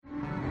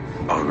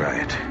All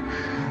right.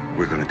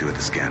 We're gonna do it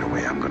the Scanner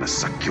way. I'm gonna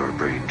suck your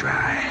brain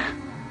dry.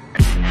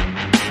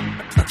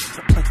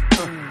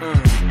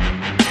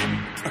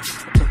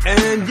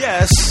 And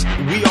yes,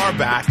 we are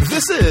back.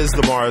 This is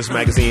the Mars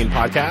Magazine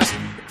podcast.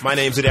 My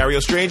name's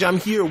Adario Strange. I'm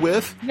here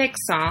with Vic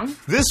Song.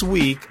 This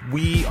week,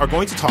 we are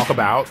going to talk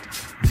about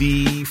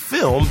the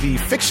film, the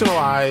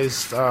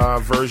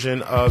fictionalized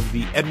version of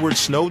the Edward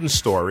Snowden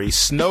story,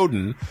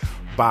 Snowden,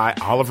 by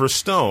Oliver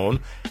Stone.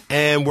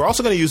 And we're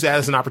also going to use that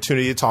as an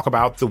opportunity to talk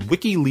about the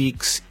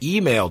WikiLeaks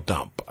email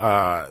dump,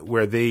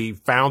 where they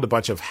found a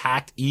bunch of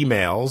hacked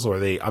emails, or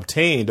they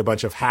obtained a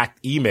bunch of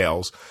hacked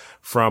emails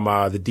from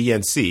the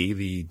DNC,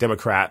 the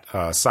Democrat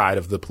side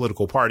of the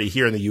political party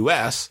here in the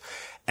U.S.,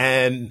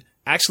 and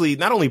actually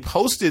not only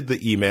posted the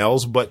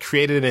emails, but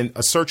created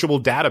a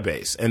searchable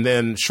database. And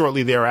then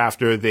shortly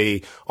thereafter,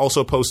 they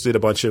also posted a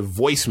bunch of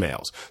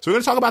voicemails. So we're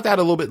going to talk about that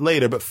a little bit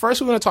later. But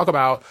first, we're going to talk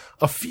about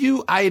a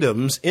few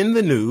items in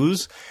the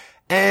news.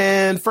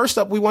 And first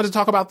up, we want to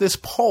talk about this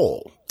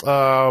poll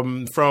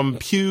from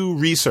Pew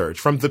Research,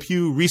 from the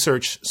Pew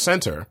Research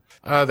Center,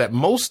 that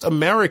most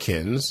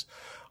Americans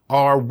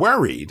are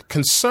worried,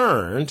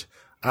 concerned,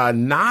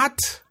 not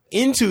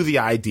into the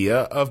idea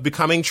of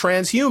becoming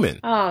transhuman.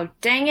 Oh,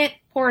 dang it.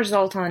 Poor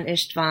Zoltan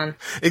Istvan.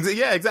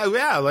 Yeah, exactly.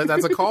 Yeah,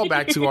 that's a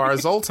callback to our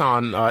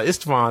Zoltan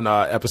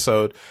Istvan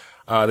episode.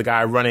 The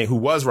guy who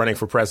was running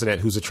for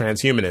president, who's a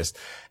transhumanist.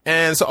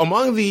 And so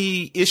among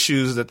the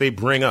issues that they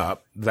bring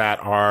up that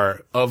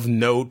are of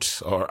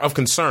note or of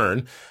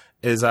concern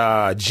is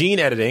gene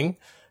editing.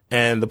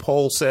 And the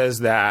poll says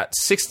that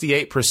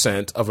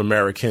 68% of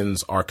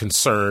Americans are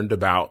concerned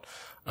about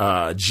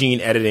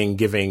gene editing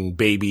giving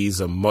babies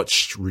a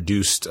much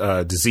reduced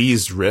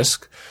disease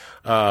risk.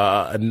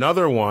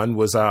 Another one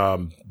was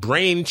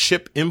brain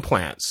chip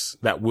implants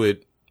that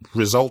would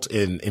result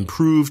in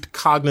improved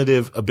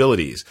cognitive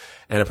abilities.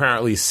 And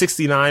apparently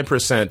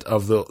 69%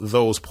 of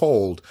those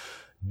polled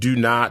do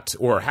not,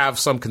 or have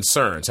some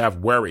concerns, have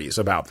worries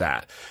about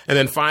that. And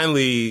then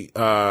finally,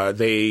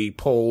 they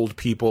polled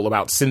people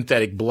about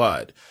synthetic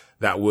blood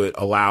that would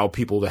allow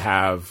people to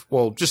have,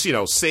 well, just,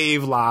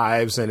 save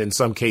lives and in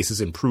some cases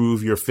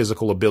improve your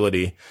physical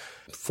ability.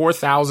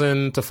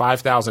 4,000 to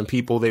 5,000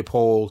 people they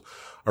polled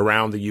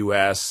around the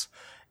U.S.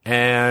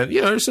 And,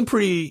 there's some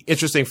pretty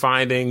interesting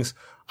findings.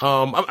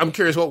 I'm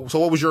curious, so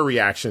what was your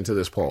reaction to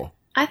this poll?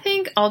 I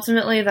think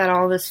ultimately that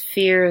all this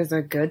fear is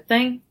a good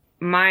thing.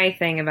 My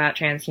thing about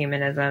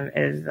transhumanism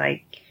is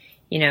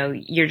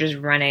you're just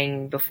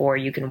running before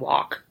you can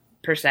walk,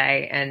 per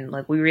se. And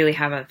we really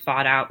haven't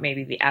thought out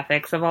maybe the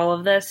ethics of all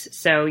of this.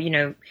 So,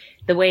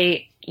 the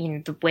way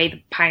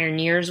the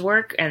pioneers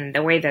work and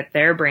the way that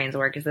their brains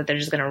work is that they're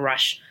just going to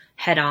rush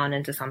head on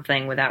into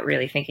something without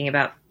really thinking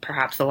about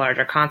perhaps the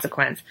larger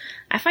consequence.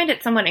 I find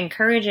it somewhat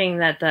encouraging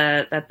that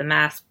the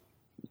mass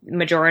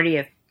majority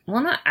of,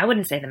 I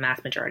wouldn't say the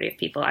mass majority of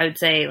people. I would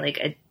say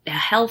a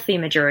healthy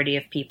majority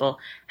of people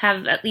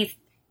have at least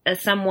a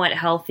somewhat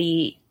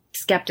healthy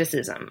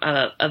skepticism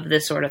of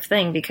this sort of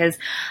thing, because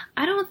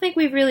I don't think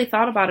we've really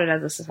thought about it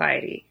as a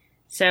society.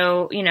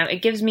 So,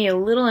 it gives me a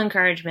little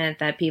encouragement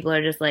that people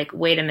are just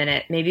wait a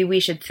minute, maybe we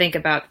should think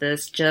about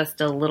this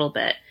just a little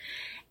bit.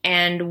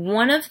 And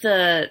one of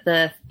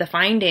the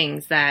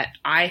findings that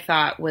I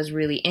thought was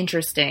really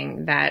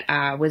interesting that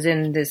was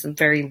in this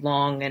very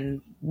long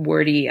and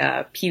wordy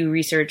Pew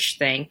Research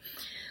thing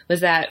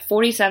was that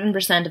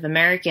 47% of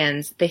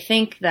Americans, they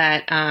think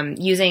that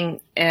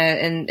using,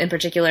 in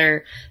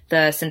particular,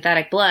 the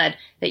synthetic blood,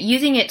 that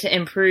using it to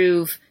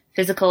improve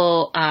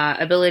physical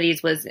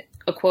abilities was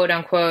a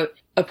quote-unquote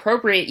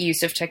appropriate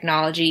use of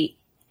technology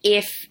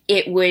if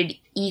it would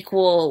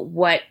equal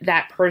what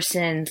that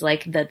person's,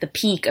 the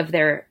peak of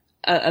their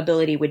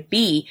ability would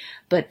be,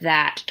 but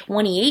that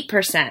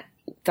 28%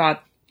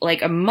 thought,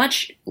 a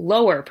much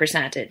lower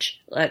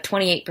percentage,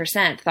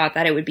 28% thought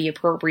that it would be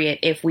appropriate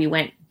if we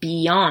went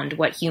beyond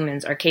what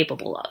humans are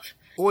capable of.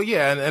 Well,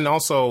 yeah, and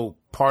also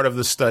part of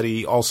the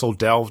study also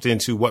delved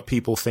into what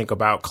people think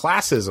about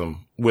classism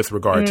with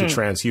regard to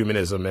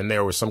transhumanism, and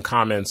there were some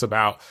comments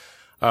about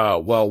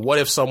what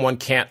if someone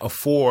can't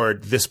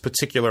afford this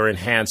particular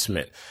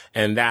enhancement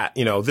and that,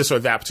 this or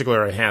that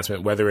particular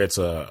enhancement, whether it's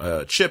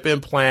a chip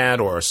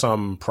implant or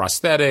some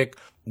prosthetic,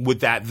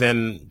 would that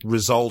then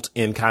result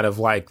in kind of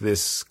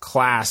this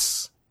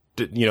class,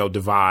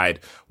 divide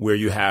where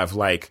you have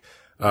what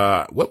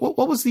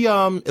was the,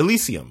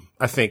 Elysium,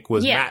 I think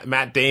was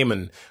Matt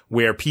Damon,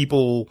 where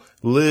people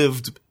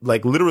lived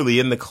literally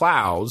in the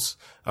clouds,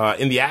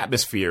 in the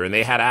atmosphere, and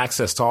they had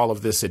access to all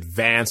of this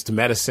advanced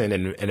medicine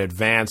and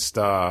advanced,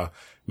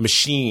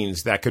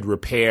 machines that could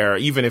repair,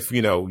 even if,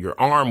 your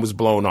arm was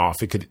blown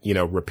off, it could,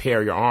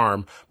 repair your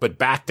arm. But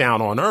back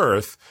down on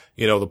Earth,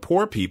 the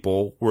poor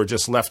people were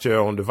just left to their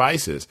own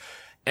devices.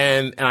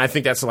 And I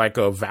think that's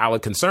a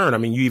valid concern. I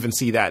mean, you even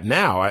see that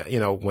now,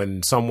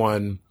 when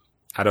someone,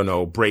 I don't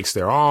know, breaks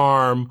their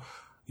arm,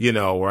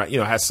 or,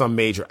 has some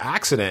major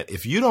accident,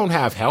 if you don't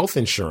have health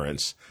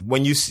insurance,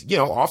 when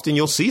often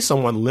you'll see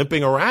someone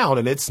limping around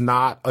and it's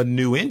not a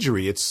new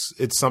injury. It's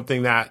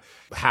something that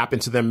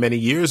happened to them many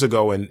years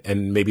ago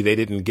and maybe they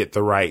didn't get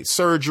the right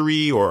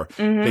surgery, or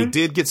they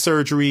did get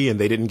surgery and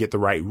they didn't get the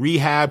right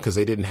rehab because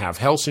they didn't have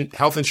health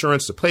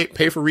insurance to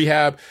pay for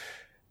rehab.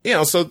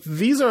 So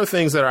these are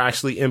things that are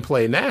actually in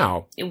play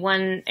now.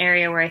 One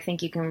area where I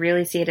think you can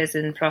really see it is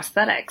in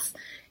prosthetics,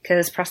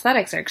 because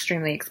prosthetics are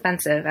extremely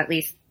expensive. At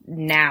least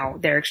now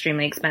they're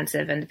extremely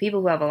expensive. And the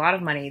people who have a lot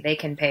of money, they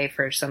can pay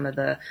for some of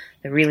the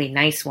really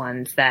nice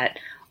ones that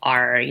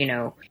are,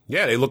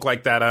 Yeah, they look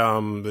like that,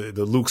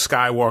 the Luke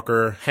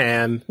Skywalker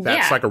hand.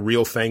 That's like a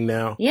real thing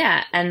now.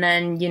 Yeah. And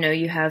then,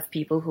 you have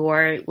people who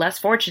are less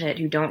fortunate,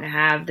 who don't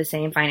have the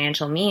same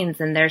financial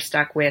means, and they're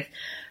stuck with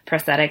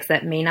prosthetics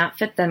that may not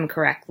fit them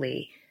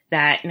correctly.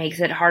 That makes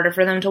it harder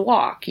for them to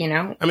walk,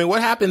 I mean,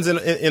 what happens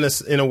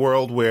in a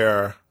world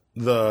where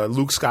the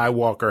Luke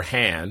Skywalker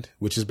hand,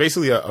 which is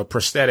basically a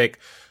prosthetic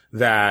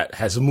that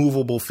has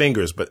movable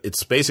fingers, but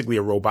it's basically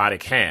a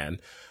robotic hand,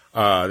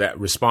 that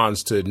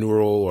responds to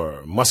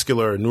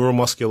neuromuscular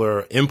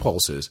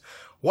impulses.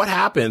 What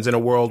happens in a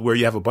world where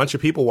you have a bunch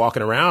of people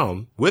walking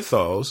around with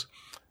those,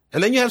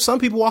 and then you have some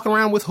people walking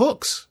around with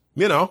hooks,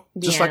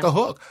 like a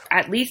hook?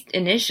 At least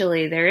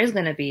initially, there is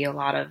going to be a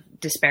lot of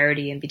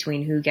disparity in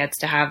between who gets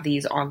to have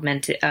these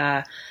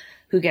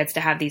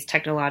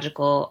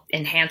technological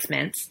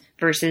enhancements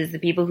versus the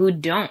people who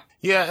don't.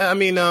 Yeah, I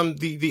mean,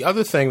 the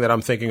other thing that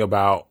I'm thinking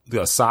about,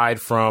 aside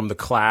from the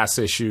class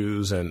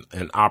issues and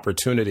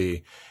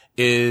opportunity,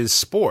 is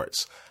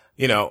sports.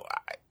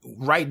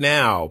 Right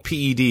now,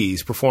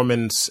 PEDs,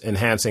 performance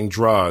enhancing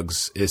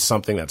drugs, is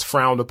something that's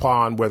frowned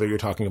upon, whether you're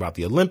talking about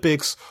the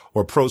Olympics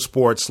or pro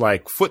sports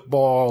like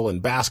football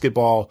and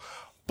basketball.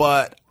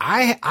 But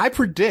I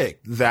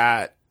predict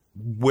that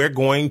we're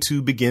going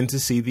to begin to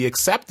see the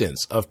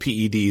acceptance of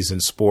PEDs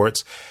in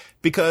sports,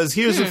 because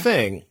here's the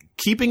thing,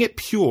 keeping it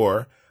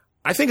pure,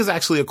 I think, is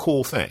actually a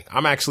cool thing.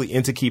 I'm actually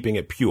into keeping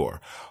it pure.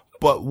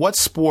 But what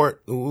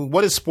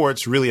is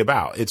sports really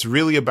about? It's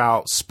really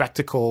about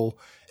spectacle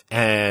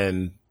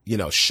and,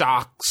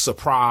 shock,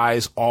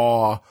 surprise,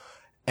 awe.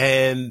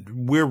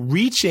 And we're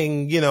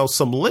reaching,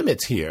 some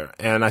limits here.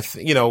 And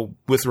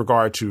with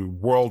regard to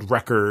world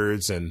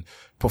records and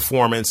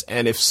performance.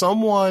 And if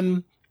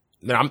someone,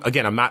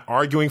 I'm not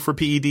arguing for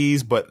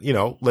PEDs, but,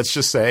 let's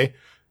just say,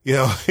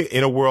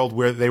 in a world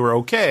where they were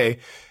okay,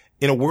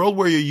 in a world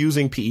where you're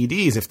using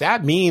PEDs, if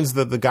that means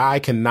that the guy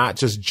cannot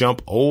just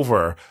jump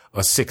over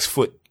a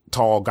 6-foot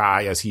tall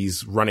guy as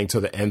he's running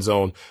to the end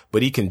zone,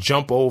 but he can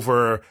jump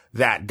over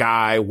that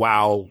guy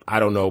while,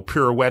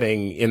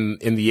 pirouetting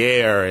in the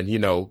air and,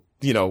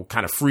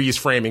 kind of freeze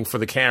framing for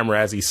the camera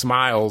as he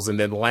smiles and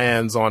then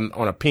lands on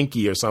a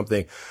pinky or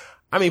something.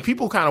 I mean,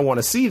 people kind of want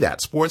to see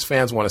that. Sports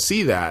fans want to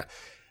see that.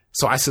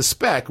 So I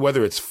suspect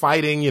whether it's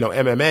fighting,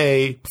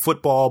 MMA,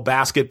 football,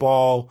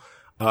 basketball,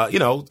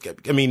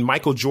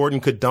 Michael Jordan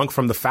could dunk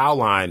from the foul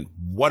line.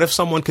 What if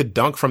someone could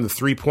dunk from the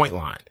 3-point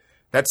line?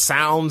 That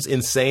sounds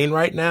insane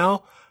right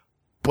now.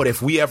 But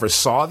if we ever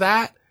saw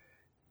that,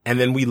 and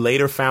then we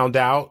later found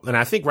out, and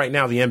I think right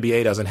now the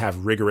NBA doesn't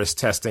have rigorous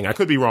testing. I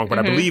could be wrong, but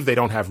I believe they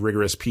don't have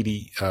rigorous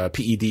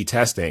PED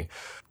testing.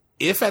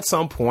 If at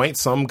some point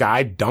some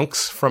guy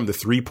dunks from the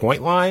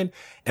 3-point line,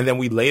 and then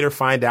we later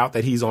find out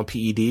that he's on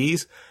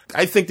PEDs,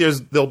 I think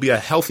there'll be a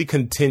healthy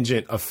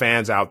contingent of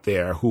fans out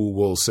there who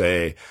will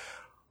say,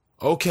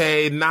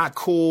 okay, not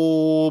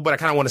cool, but I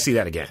kind of want to see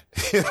that again.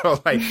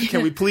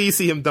 Can we please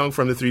see him dunk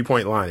from the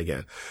 3-point line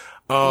again?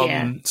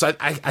 So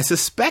I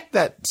suspect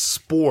that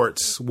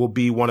sports will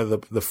be one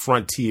of the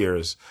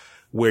frontiers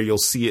where you'll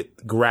see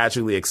it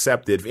gradually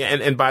accepted.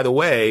 And by the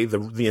way,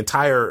 the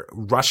entire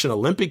Russian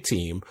Olympic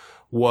team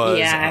was...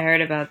 Yeah, I heard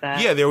about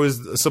that. Yeah, there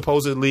was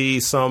supposedly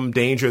some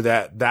danger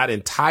that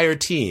entire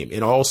team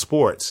in all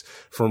sports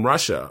from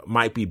Russia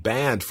might be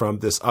banned from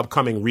this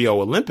upcoming Rio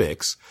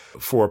Olympics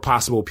for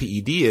possible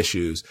PED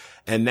issues.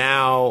 And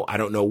now, I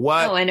don't know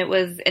what... Oh, and it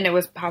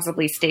was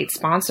possibly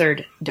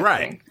state-sponsored doping.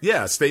 Right.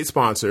 Yeah,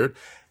 state-sponsored.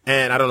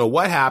 And I don't know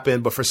what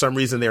happened, but for some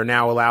reason they're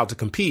now allowed to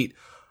compete.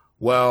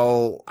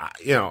 Well,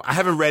 I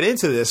haven't read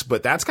into this,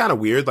 but that's kind of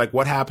weird. Like,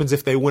 what happens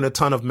if they win a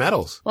ton of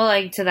medals?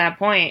 Well, to that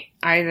point,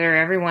 either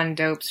everyone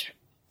dopes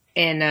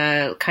in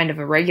a kind of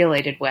a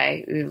regulated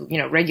way,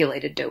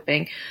 regulated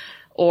doping,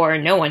 or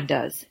no one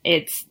does.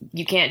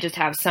 You can't just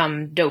have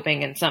some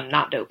doping and some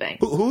not doping.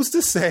 Who's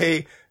to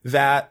say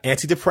that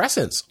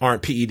antidepressants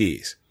aren't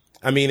PEDs?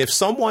 I mean, if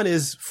someone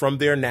is, from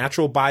their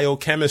natural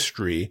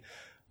biochemistry,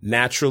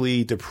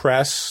 naturally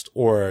depressed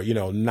or,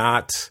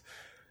 not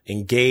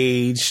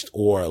engaged,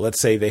 or let's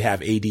say they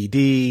have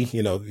ADD,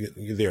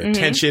 their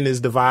attention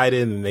is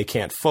divided and they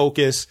can't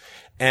focus,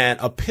 and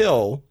a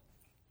pill,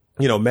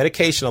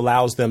 medication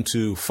allows them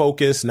to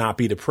focus, not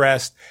be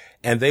depressed,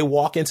 and they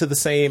walk into the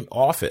same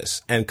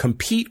office and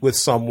compete with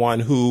someone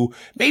who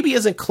maybe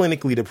isn't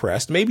clinically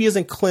depressed, maybe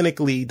isn't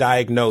clinically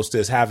diagnosed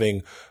as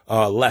having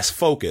less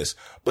focus,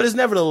 but is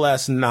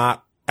nevertheless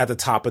not at the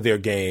top of their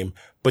game,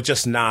 but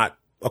just not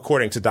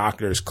according to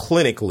doctors,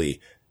 clinically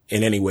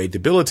in any way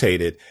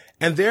debilitated.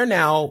 And they're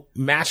now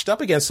matched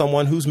up against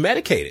someone who's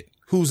medicated,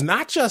 who's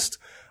not just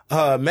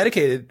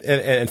medicated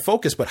and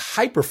focused, but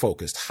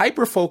hyper-focused,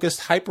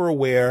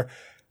 hyper-aware.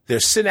 Their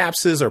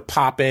synapses are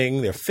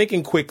popping. They're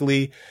thinking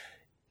quickly.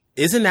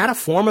 Isn't that a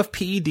form of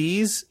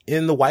PEDs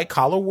in the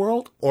white-collar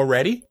world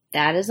already?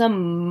 That is a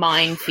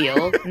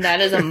minefield. That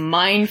is a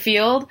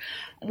minefield.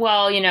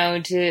 Well,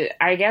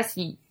 I guess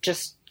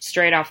just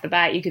straight off the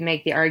bat, you could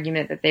make the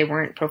argument that they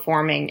weren't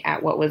performing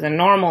at what was a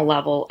normal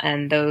level,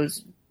 and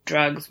those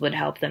drugs would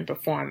help them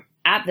perform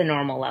at the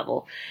normal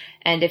level.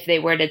 And if they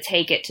were to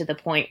take it to the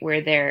point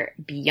where they're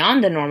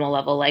beyond the normal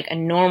level, like a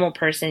normal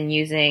person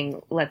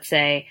using, let's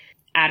say,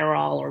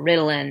 Adderall or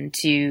Ritalin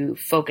to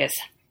focus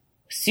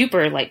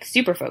super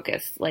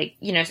focused. Like,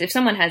 if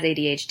someone has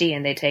ADHD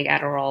and they take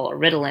Adderall or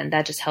Ritalin,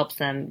 that just helps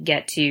them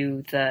get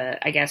to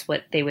I guess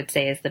what they would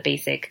say is the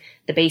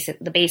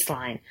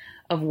baseline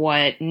of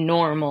what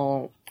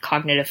normal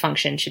cognitive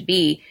function should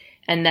be.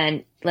 And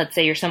then let's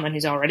say you're someone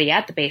who's already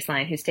at the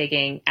baseline, who's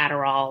taking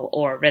Adderall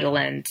or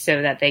Ritalin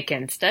so that they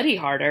can study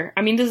harder.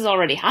 I mean, this is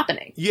already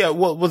happening. Yeah.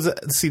 Well,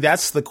 see,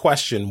 that's the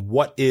question.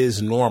 What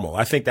is normal?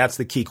 I think that's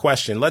the key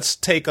question. Let's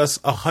take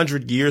us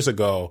 100 years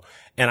ago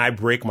and I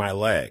break my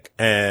leg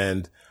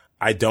and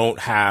I don't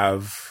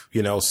have,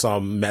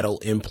 some metal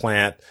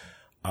implant.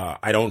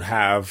 I don't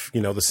have,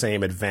 the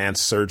same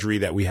advanced surgery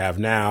that we have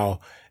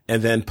now.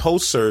 And then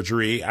post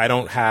surgery, I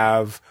don't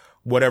have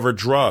whatever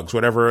drugs,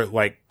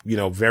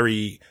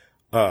 very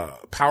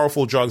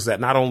powerful drugs that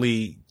not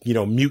only,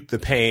 mute the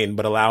pain,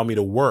 but allow me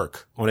to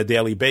work on a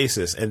daily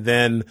basis. And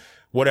then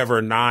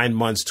whatever 9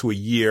 months to a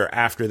year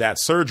after that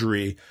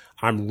surgery,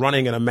 I'm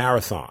running in a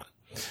marathon.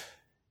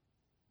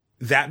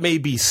 That may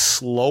be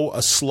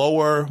a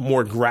slower,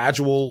 more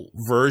gradual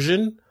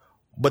version,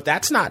 but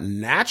that's not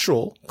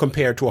natural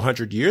compared to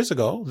 100 years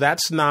ago.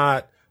 That's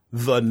not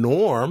the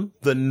norm.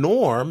 The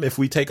norm, if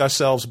we take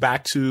ourselves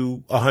back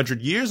to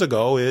 100 years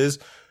ago, is,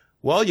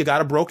 well, you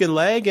got a broken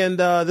leg and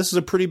this is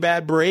a pretty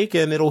bad break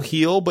and it'll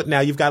heal, but now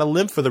you've got to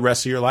limp for the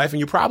rest of your life and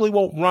you probably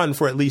won't run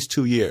for at least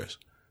 2 years.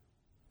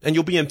 And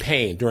you'll be in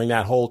pain during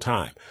that whole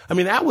time. I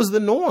mean, that was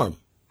the norm,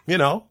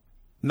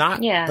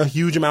 not a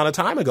huge amount of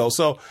time ago.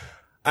 So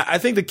I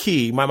think the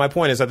key, my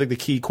point is, I think the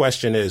key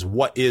question is,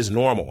 what is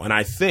normal? And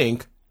I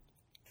think,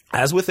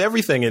 as with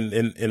everything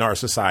in our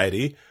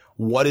society,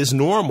 what is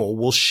normal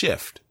will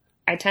shift.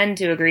 I tend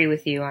to agree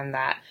with you on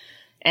that.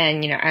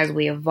 And, as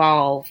we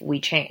evolve, we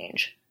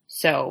change.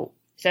 So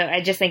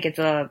I just think it's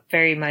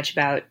very much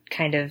about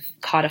kind of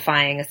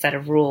codifying a set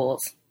of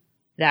rules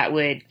that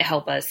would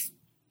help us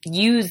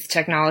use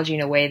technology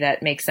in a way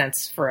that makes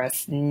sense for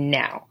us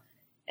now.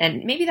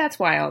 And maybe that's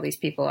why all these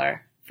people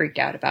are freaked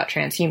out about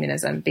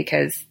transhumanism,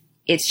 because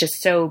it's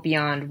just so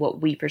beyond what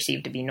we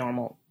perceive to be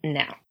normal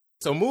now.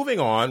 So moving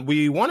on,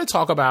 we want to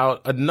talk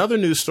about another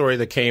news story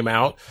that came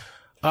out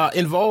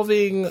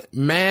involving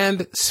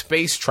manned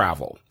space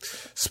travel.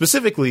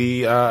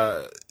 Specifically,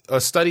 a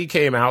study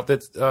came out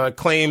that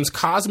claims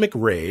cosmic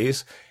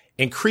rays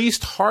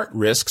increased heart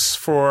risks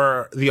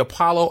for the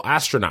Apollo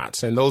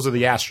astronauts. And those are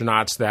the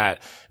astronauts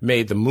that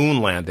made the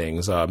moon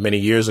landings many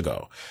years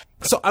ago.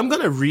 So I'm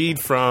going to read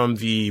from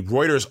the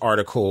Reuters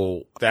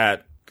article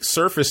that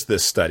surfaced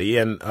this study.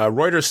 And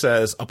Reuters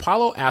says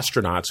Apollo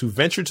astronauts who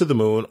ventured to the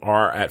moon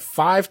are at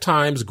 5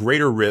 times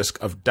greater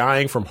risk of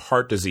dying from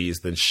heart disease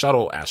than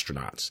shuttle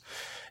astronauts.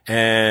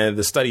 And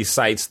the study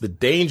cites the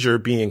danger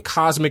being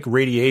cosmic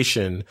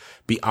radiation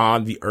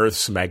beyond the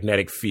Earth's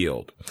magnetic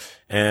field.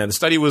 And the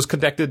study was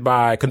conducted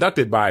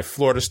by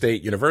Florida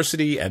State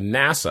University and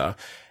NASA.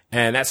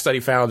 And that study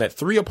found that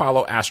 3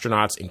 Apollo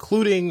astronauts,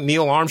 including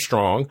Neil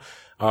Armstrong,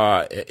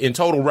 in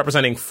total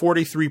representing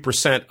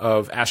 43%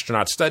 of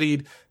astronauts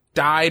studied,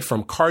 died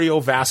from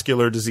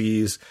cardiovascular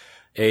disease,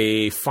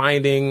 a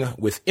finding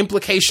with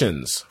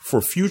implications for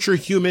future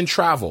human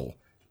travel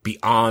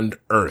beyond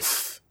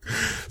Earth.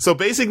 So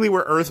basically,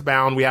 we're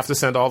earthbound. We have to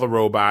send all the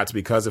robots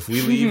because if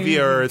we leave the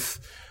Earth,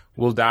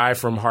 we'll die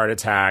from heart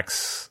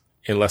attacks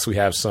unless we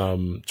have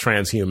some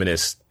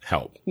transhumanist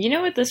help. You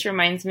know what this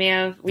reminds me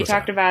of? We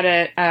talked about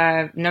it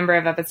a number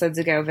of episodes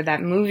ago, but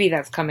that movie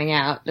that's coming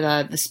out,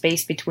 The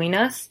Space Between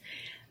Us,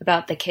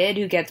 about the kid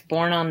who gets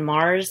born on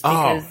Mars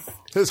because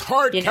his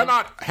heart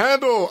cannot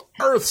handle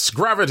Earth's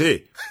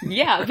gravity.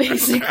 Yeah,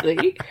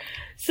 basically.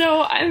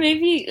 So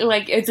maybe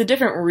it's a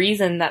different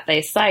reason that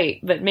they cite,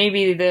 but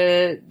maybe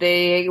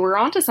they were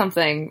onto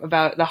something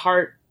about the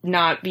heart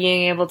not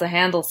being able to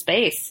handle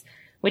space,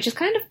 which is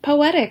kind of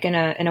poetic in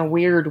a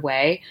weird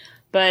way.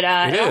 But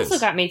it also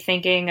got me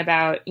thinking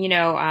about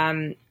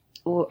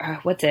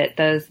what's it?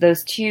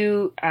 Those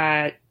 2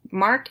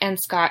 Mark and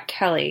Scott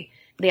Kelly,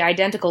 the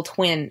identical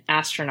twin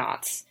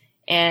astronauts,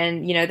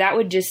 and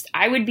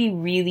I would be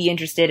really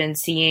interested in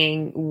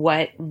seeing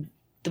what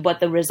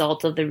the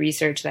results of the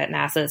research that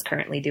NASA is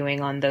currently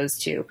doing on those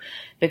 2,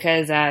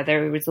 because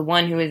there was the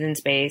one who was in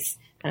space,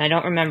 and I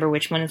don't remember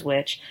which one is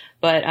which,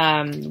 but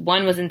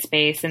one was in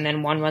space and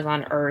then one was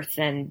on Earth,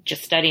 and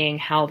just studying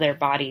how their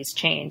bodies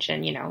change.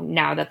 And,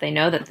 now that they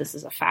know that this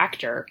is a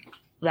factor,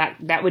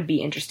 that would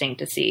be interesting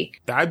to see.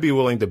 I'd be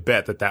willing to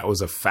bet that that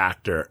was a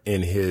factor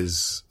in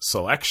his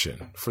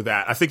selection for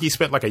that. I think he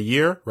spent like a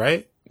year,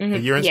 right? A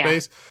year in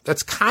space.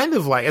 That's kind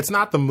of like, it's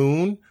not the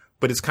moon,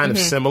 but it's kind of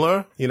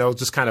similar, you know,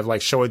 just kind of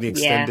like showing the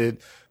extended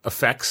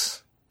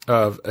effects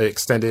of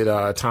extended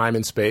time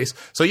in space.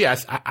 So yeah,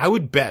 I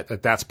would bet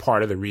that that's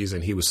part of the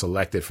reason he was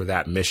selected for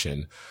that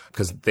mission,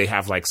 because they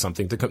have like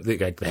something to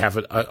they have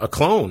a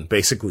clone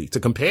basically to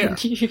compare,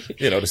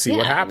 you know, to see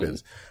what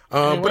happens.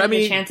 But I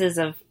mean, the chances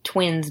of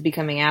twins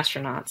becoming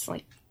astronauts,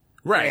 like,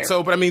 right.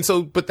 So,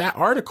 but that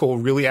article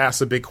really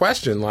asks a big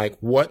question, like,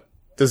 what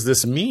does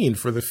this mean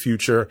for the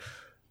future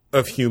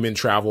of human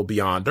travel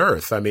beyond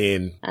Earth? I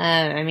mean,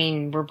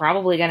 we're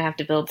probably going to have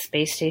to build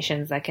space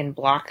stations that can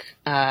block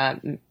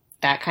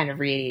that kind of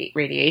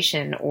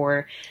radiation,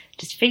 or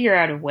just figure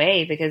out a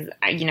way, because,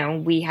 you know,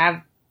 we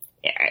have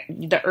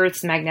the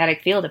Earth's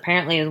magnetic field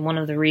apparently is one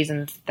of the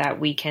reasons that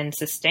we can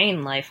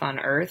sustain life on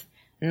Earth.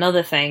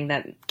 Another thing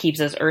that keeps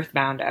us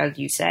earthbound, as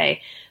you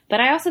say. But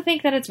I also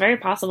think that it's very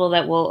possible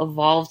that we'll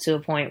evolve to a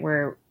point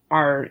where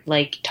our,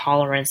 like,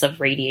 tolerance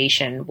of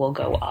radiation will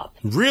go up.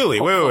 Really?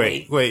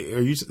 Hopefully. Wait.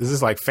 Is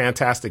this like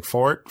Fantastic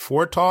Four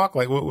talk?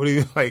 Like, what do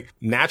you, like,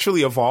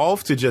 naturally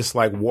evolve to just,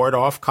 like, ward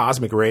off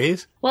cosmic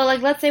rays? Well,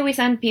 like, let's say we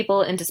send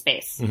people into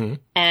space,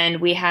 and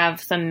we have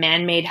some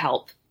man-made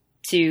help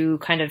to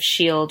kind of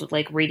shield,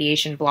 like,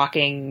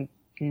 radiation-blocking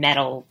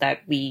metal that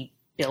we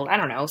build. I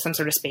don't know, some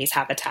sort of space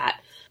habitat.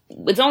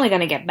 It's only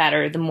going to get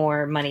better the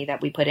more money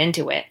that we put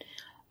into it.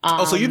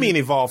 So you mean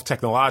evolve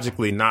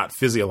technologically, not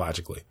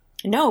physiologically?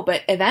 No,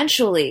 but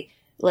eventually,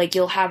 like,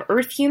 you'll have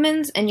Earth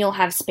humans and you'll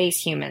have space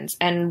humans,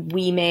 and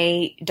we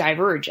may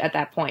diverge at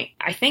that point.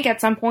 I think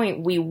at some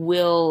point we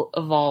will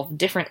evolve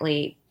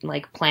differently,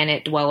 like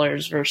planet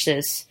dwellers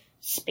versus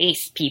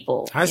space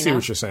people. I see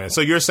what you're saying. So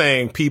you're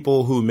saying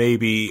people who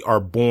maybe are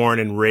born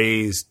and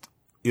raised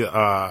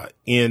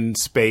in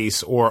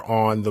space or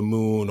on the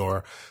moon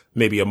or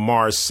maybe a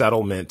Mars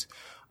settlement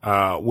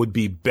would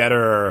be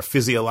better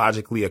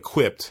physiologically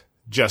equipped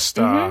just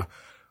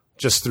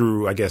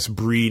through, I guess,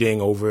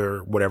 breeding over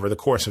whatever the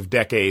course of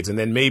decades. And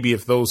then maybe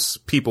if those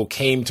people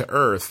came to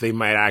Earth, they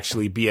might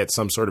actually be at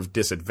some sort of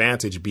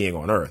disadvantage being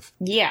on Earth.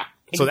 Yeah.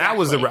 So that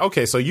was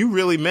okay. So you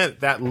really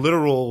meant that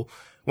literal,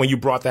 when you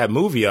brought that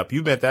movie up,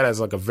 you meant that as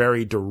like a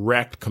very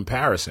direct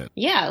comparison.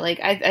 Yeah. Like,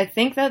 I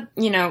think that,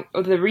 you know,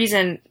 the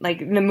reason,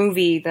 like in the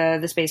movie,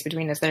 the Space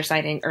Between Us, they're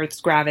citing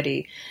Earth's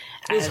gravity.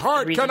 His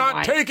heart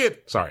cannot take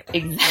it. Sorry.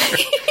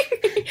 Exactly.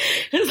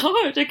 His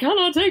heart, it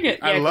cannot take it.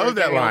 I love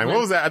that line. What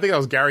was that? I think that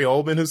was Gary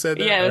Oldman who said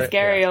that. Yeah, it was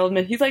Gary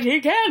Oldman. He's like, he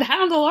can't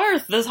handle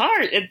Earth, this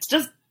heart. It's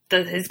just,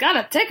 he's got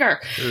a ticker.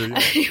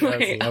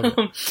 Anyway,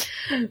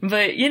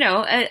 but, you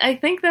know, I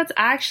think that's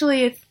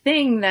actually a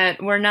thing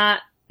that we're not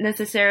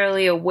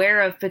necessarily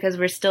aware of because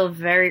we're still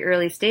very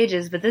early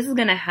stages, but this is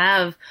going to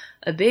have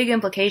a big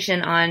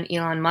implication on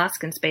Elon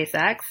Musk and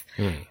SpaceX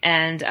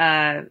and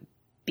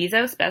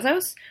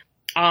Bezos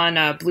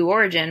on Blue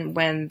Origin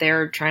when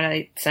they're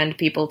trying to send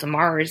people to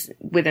Mars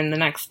within the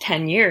next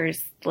 10 years.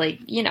 Like,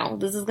 you know,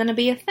 this is going to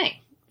be a thing.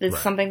 This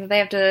is something that they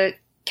have to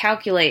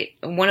calculate.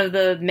 One of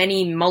the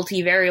many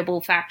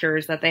multivariable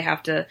factors that they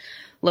have to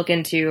look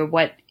into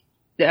what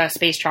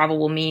space travel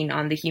will mean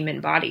on the human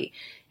body.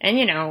 And,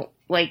 you know,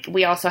 like,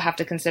 we also have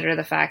to consider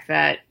the fact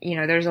that, you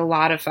know, there's a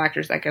lot of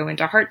factors that go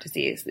into heart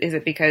disease. Is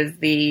it because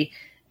the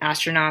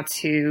astronauts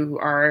who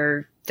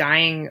are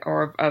dying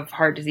or of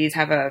heart disease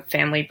have a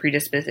family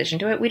predisposition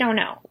to it? We don't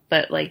know.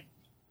 But, like,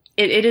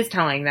 it is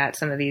telling that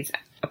some of these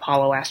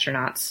Apollo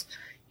astronauts,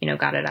 you know,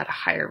 got it at a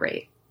higher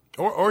rate.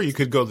 Or you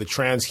could go the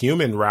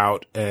transhuman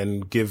route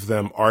and give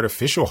them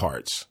artificial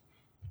hearts.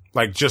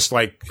 Like, just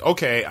like,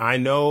 okay, I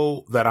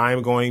know that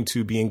I'm going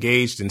to be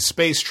engaged in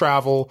space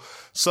travel,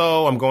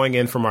 so I'm going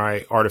in for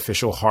my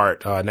artificial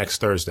heart next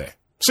Thursday.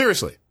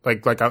 Seriously.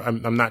 Like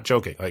I'm not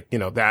joking. Like, you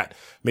know, that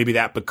maybe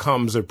that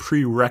becomes a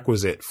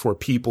prerequisite for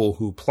people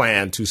who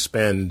plan to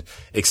spend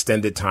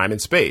extended time in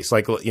space.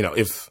 Like, you know,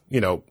 if,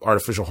 you know,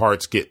 artificial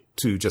hearts get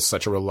to just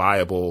such a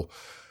reliable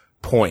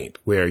point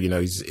where, you know,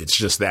 it's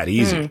just that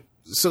easy.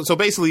 So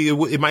basically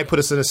it might put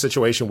us in a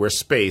situation where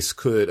space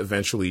could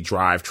eventually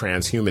drive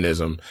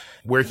transhumanism,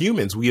 where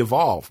humans, we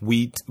evolve.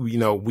 We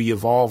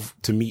evolve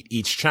to meet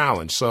each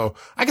challenge. So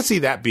I can see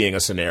that being a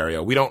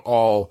scenario. We don't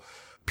all,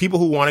 people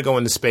who want to go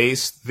into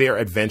space, they're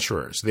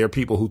adventurers. They're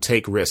people who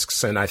take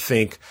risks. And I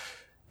think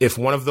if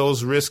one of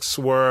those risks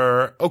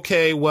were,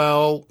 okay,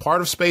 well, part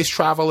of space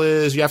travel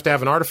is you have to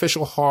have an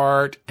artificial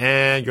heart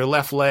and your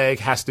left leg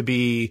has to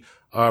be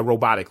a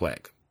robotic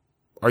leg.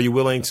 Are you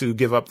willing to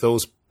give up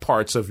those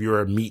parts of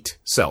your meat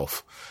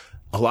self?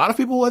 A lot of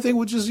people, I think,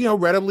 would just, you know,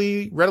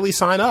 readily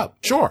sign up.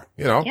 Sure.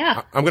 You know,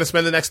 I'm going to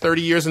spend the next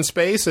 30 years in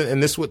space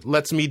and this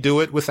lets me do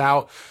it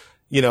without,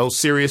 you know,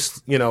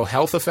 serious, you know,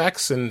 health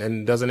effects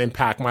and doesn't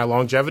impact my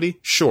longevity.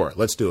 Sure.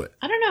 Let's do it.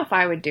 I don't know if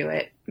I would do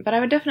it, but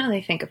I would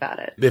definitely think about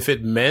it. If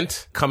it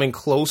meant coming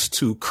close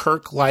to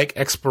Kirk-like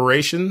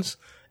explorations,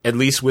 at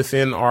least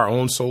within our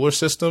own solar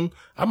system,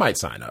 I might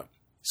sign up.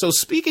 So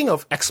speaking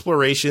of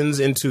explorations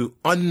into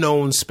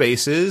unknown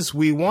spaces,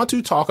 we want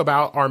to talk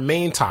about our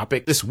main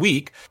topic this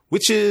week,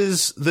 which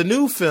is the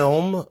new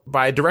film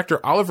by director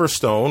Oliver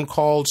Stone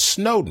called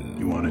Snowden.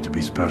 You wanted to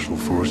be special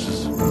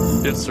forces?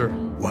 Yes, sir.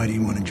 Why do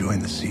you want to join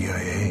the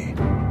CIA?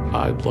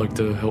 I'd like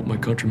to help my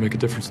country make a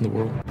difference in the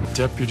world.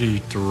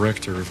 Deputy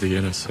director of the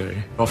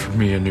NSA offered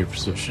me a new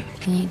position.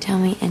 Can you tell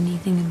me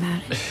anything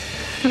about it?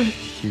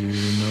 You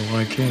know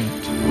I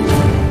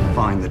can't.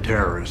 Find the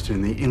terrorist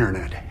in the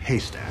internet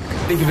haystack.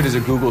 Think of it as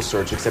a Google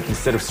search, except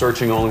instead of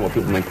searching only what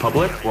people make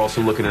public, we're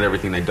also looking at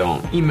everything they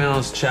don't.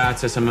 Emails,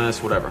 chats,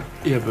 SMS, whatever.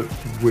 Yeah, but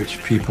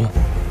which people?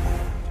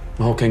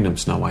 The whole kingdom,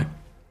 Snow White.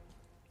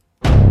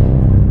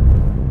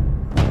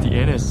 The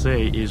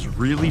NSA is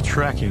really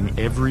tracking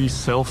every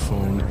cell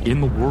phone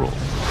in the world.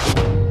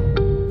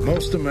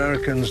 Most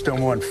Americans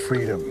don't want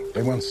freedom.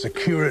 They want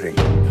security.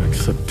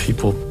 Except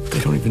people, they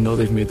don't even know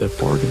they've made that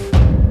bargain.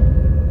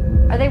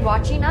 Are they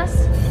watching us?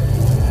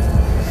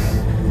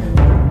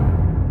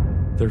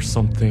 There's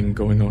something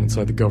going on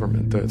inside the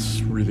government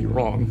that's really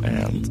wrong,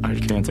 and I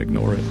can't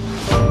ignore it.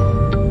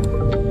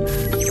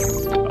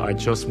 I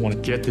just want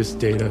to get this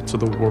data to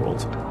the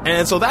world.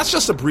 And so that's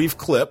just a brief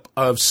clip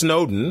of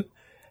Snowden.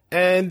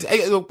 And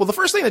well, the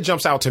first thing that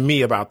jumps out to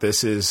me about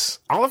this is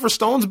Oliver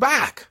Stone's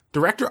back.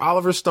 Director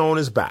Oliver Stone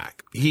is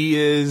back. He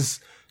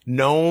is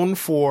known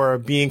for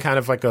being kind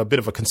of like a bit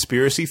of a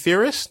conspiracy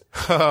theorist.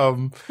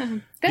 That's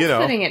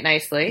putting it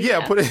nicely.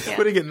 Yeah,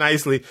 putting it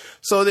nicely.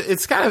 So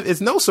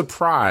it's no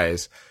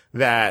surprise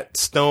that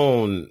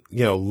Stone,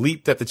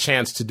 leaped at the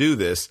chance to do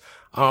this.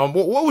 What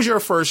was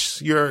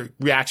your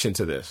reaction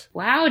to this?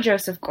 Wow,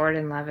 Joseph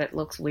Gordon-Levitt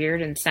looks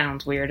weird and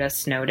sounds weird as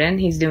Snowden.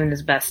 He's doing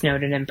his best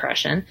Snowden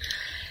impression.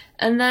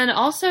 And then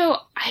also,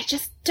 I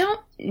just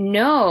don't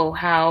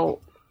know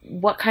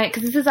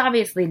because this is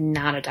obviously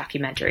not a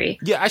documentary.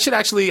 Yeah, I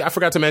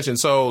forgot to mention.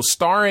 So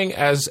starring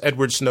as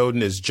Edward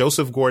Snowden is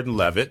Joseph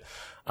Gordon-Levitt.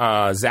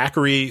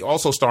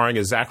 Also starring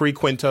as Zachary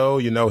Quinto.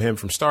 You know him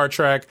from Star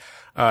Trek.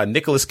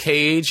 Nicolas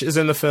Cage is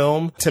in the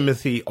film.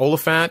 Timothy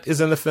Olyphant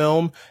is in the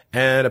film.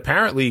 And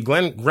apparently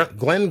Glenn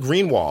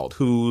Greenwald,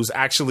 who's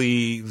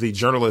actually the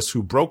journalist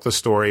who broke the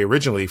story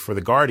originally for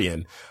The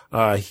Guardian,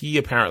 he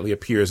apparently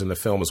appears in the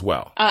film as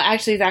well.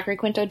 Actually, Zachary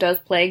Quinto does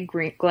play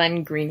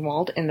Glenn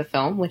Greenwald in the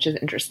film, which is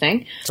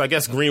interesting. So I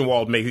guess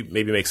Greenwald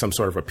maybe makes some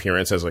sort of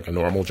appearance as like a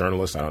normal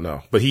journalist. I don't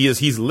know. But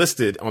he's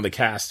listed on the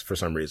cast for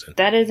some reason.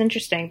 That is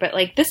interesting. But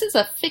this is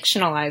a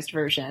fictionalized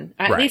version,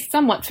 at least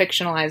somewhat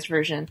fictionalized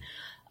version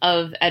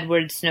of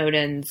Edward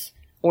Snowden's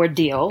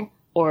ordeal,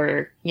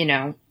 or,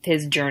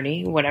 his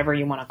journey, whatever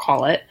you want to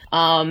call it.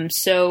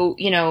 So,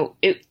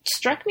 it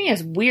struck me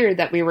as weird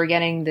that we were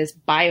getting this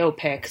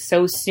biopic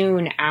so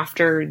soon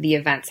after the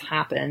events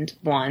happened,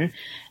 one.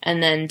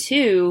 And then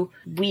two,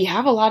 we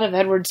have a lot of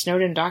Edward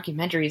Snowden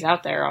documentaries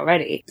out there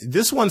already.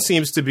 This one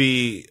seems to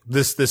be,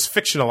 this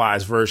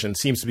fictionalized version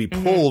seems to be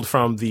pulled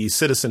from the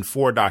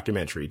Citizen4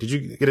 documentary. Did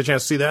you get a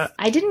chance to see that?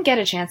 I didn't get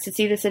a chance to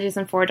see the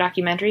Citizen4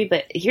 documentary,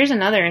 but here's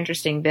another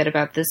interesting bit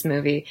about this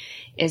movie,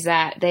 is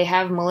that they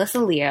have Melissa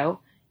Leo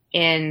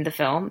in the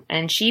film,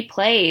 and she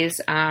plays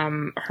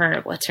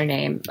what's her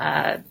name?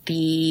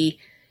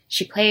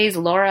 She plays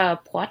Laura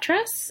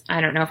Poitras.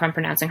 I don't know if I'm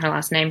pronouncing her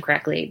last name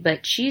correctly,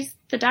 but she's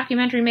the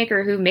documentary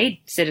maker who made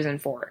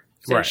Citizen4.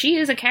 So right. She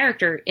is a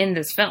character in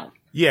this film.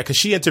 Yeah, because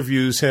she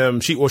interviews him.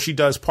 She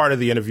does part of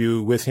the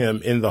interview with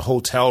him in the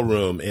hotel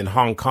room in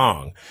Hong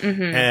Kong.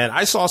 Mm-hmm. And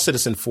I saw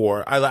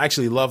Citizen4. I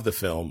actually loved the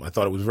film. I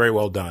thought it was very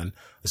well done.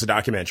 It's a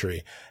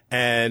documentary.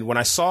 And when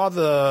I saw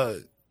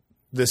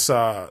this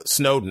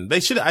Snowden,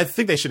 I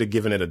think they should have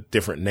given it a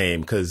different name,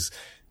 because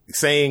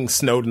saying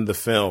Snowden the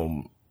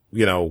film,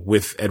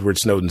 with Edward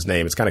Snowden's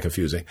name, it's kind of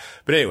confusing.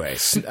 But anyway,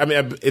 I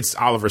mean, it's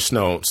Oliver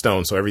Stone,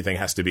 so everything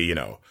has to be,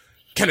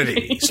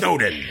 Kennedy,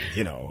 Snowden,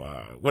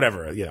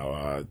 whatever,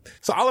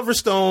 So Oliver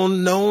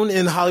Stone, known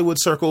in Hollywood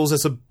circles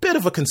as a bit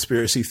of a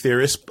conspiracy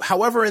theorist.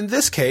 However, in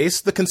this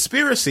case, the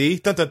conspiracy,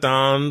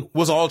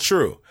 was all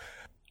true.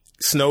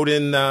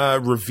 Snowden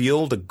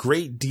revealed a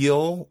great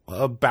deal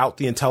about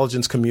the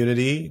intelligence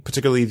community,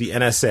 particularly the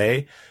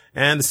NSA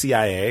and the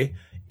CIA,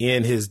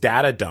 in his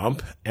data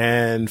dump.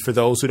 And for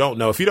those who don't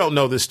know, if you don't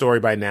know this story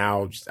by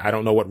now, I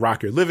don't know what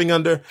rock you're living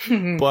under,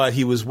 but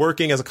he was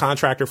working as a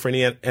contractor for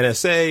the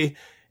NSA.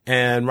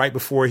 And right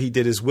before he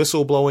did his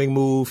whistleblowing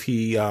move,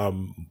 he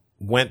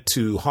went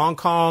to Hong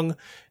Kong.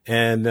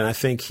 And then I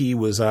think he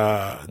was,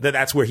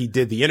 that's where he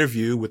did the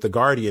interview with the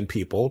Guardian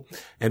people.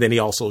 And then he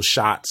also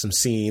shot some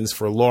scenes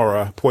for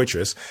Laura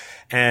Poitras.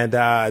 And,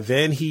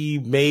 then he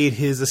made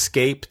his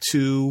escape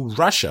to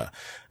Russia.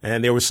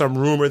 And there was some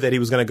rumor that he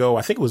was going to go,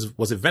 I think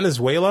was it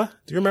Venezuela?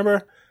 Do you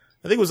remember?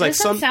 I think it was like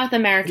some South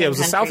American. Yeah, it was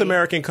a South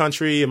American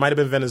country. It might have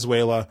been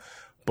Venezuela.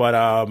 But,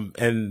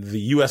 and the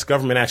U.S.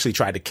 government actually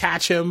tried to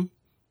catch him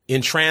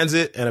in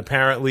transit. And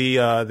apparently,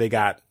 they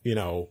got,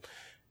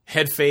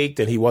 head faked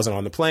and he wasn't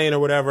on the plane or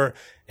whatever.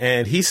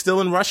 And he's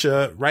still in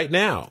Russia right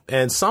now.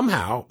 And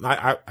somehow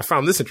I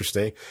found this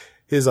interesting.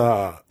 His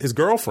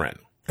girlfriend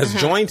has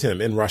joined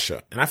him in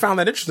Russia. And I found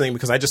that interesting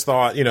because I just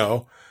thought,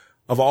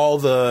 of all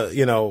the,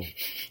 you know,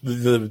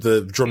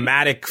 the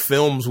dramatic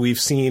films we've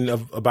seen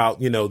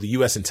about, you know, the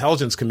U.S.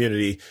 intelligence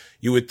community,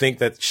 you would think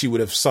that she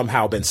would have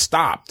somehow been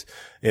stopped,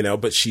 you know,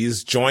 but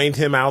she's joined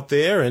him out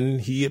there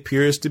and he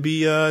appears to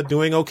be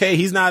doing okay.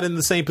 He's not in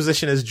the same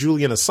position as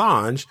Julian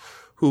Assange,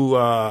 who,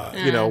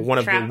 you know, one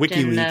of the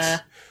WikiLeaks.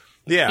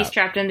 He's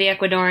trapped in the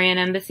Ecuadorian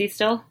embassy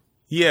still?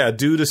 Yeah,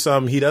 due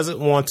to he doesn't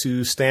want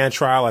to stand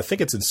trial. I think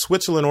it's in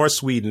Switzerland or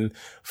Sweden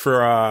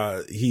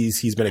for,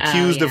 he's been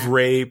accused of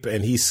rape,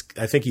 and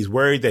I think he's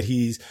worried that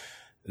he's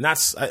not,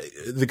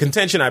 the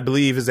contention I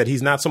believe is that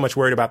he's not so much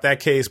worried about that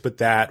case, but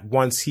that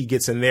once he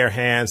gets in their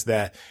hands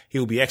that he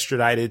will be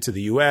extradited to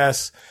the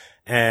U.S.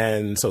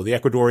 And so the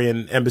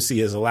Ecuadorian embassy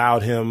has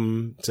allowed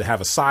him to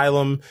have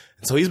asylum.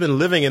 And so he's been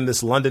living in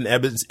this London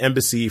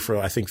embassy for,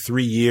 I think,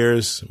 3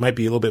 years, might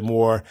be a little bit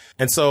more.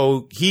 And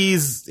so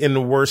he's in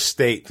a worse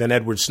state than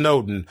Edward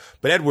Snowden,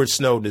 but Edward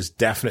Snowden is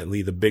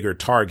definitely the bigger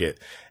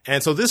target.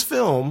 And so this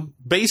film,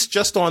 based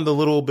just on the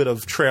little bit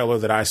of trailer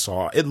that I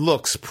saw, it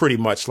looks pretty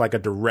much like a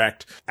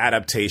direct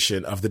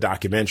adaptation of the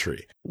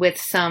documentary. With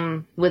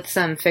some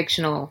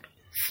fictional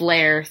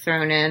flair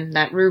thrown in,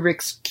 that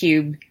Rubik's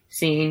Cube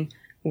scene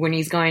when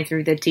he's going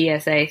through the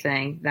TSA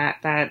thing,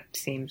 that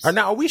seems...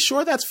 Now, are we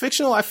sure that's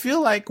fictional? I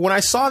feel like when I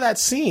saw that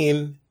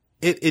scene,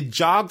 it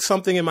jogged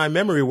something in my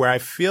memory where I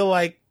feel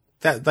like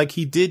that, like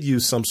he did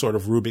use some sort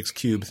of Rubik's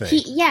Cube thing.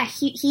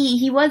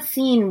 He was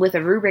seen with a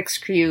Rubik's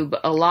Cube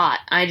a lot.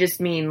 I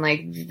just mean,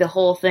 like, the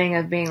whole thing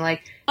of being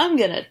like, I'm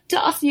gonna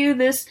toss you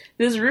this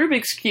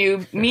Rubik's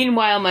Cube.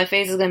 Meanwhile, my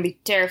face is gonna be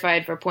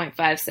terrified for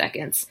 0.5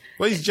 seconds.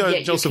 Well, he's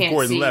Joseph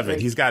Gordon-Levitt.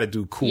 He's got to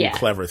do cool,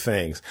 clever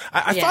things.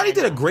 I thought he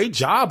did a great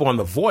job on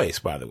the voice,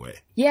 by the way.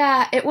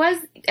 Yeah, it was.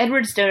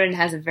 Edward Snowden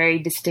has a very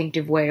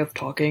distinctive way of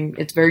talking.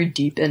 It's very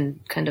deep and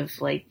kind of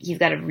like, he's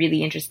got a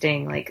really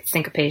interesting, like,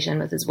 syncopation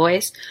with his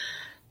voice.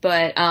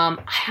 But I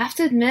have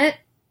to admit,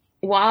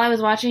 while I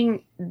was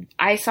watching,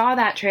 I saw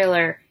that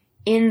trailer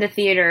in the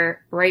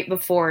theater right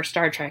before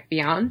Star Trek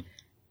Beyond.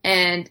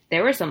 And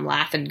there was some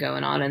laughing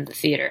going on in the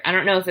theater. I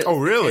don't know if it was... Oh,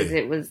 really?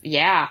 It was,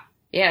 yeah,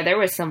 there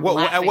was some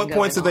laughing at what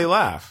points did they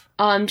laugh?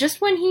 Just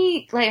when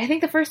he, like, I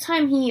think the first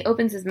time he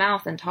opens his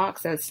mouth and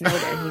talks as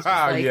Snowden, he's just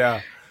like,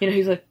 you know,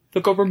 he's like,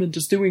 the government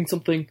is doing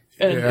something,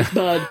 and it's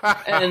bad.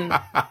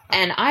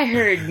 And I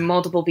heard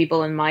multiple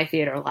people in my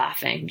theater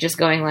laughing, just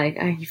going like,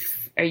 are you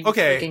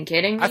freaking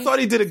kidding me? I thought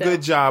he did a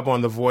good job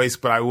on the voice,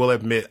 but I will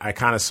admit I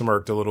kind of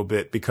smirked a little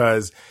bit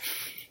because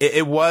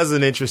it was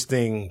an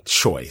interesting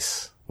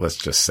choice. Let's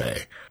just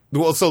say.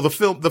 Well, so the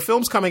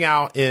film's coming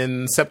out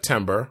in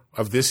September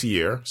of this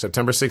year,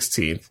 September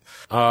 16th.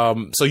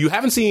 So you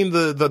haven't seen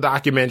the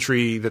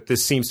documentary that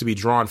this seems to be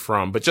drawn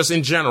from, but just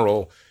in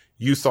general,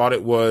 you thought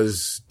it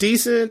was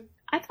decent.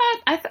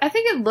 I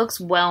think it looks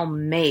well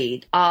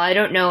made. I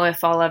don't know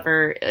if I'll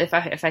ever,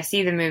 if I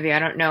see the movie, I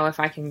don't know if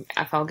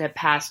I'll get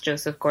past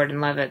Joseph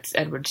Gordon-Levitt's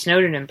Edward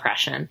Snowden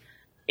impression.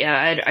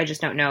 Yeah, I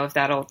just don't know if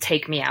that'll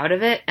take me out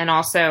of it. And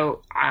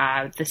also,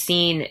 the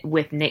scene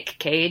with Nick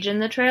Cage in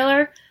the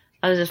trailer,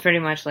 I was just pretty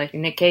much like,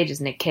 Nick Cage is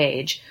Nick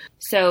Cage.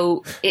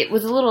 So it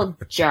was a little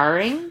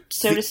jarring,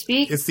 so to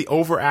speak. It's the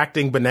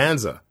overacting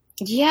bonanza.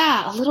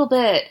 Yeah, a little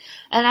bit.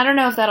 And I don't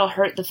know if that'll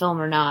hurt the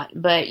film or not.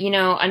 But, you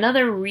know,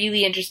 another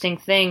really interesting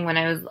thing when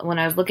I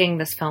was looking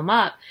this film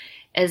up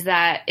is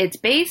that it's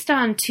based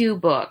on 2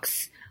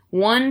 books.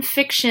 One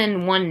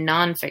fiction, one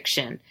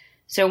nonfiction.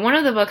 So one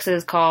of the books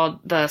is called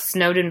The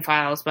Snowden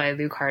Files by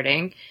Luke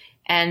Harding,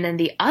 and then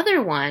the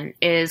other one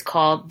is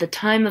called The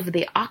Time of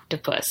the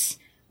Octopus,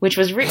 which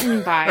was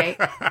written by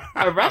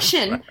a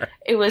Russian.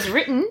 It was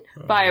written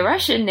by a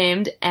Russian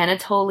named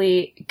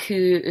Anatoly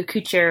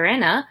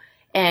Kucherena,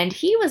 and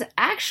he was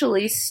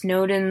actually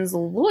Snowden's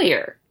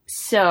lawyer.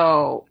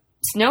 So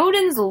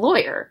Snowden's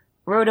lawyer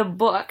wrote a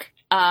book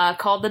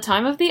called The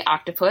Time of the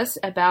Octopus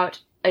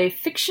about a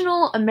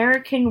fictional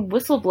American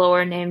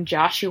whistleblower named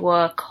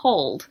Joshua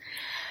Cold,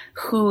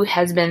 who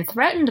has been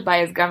threatened by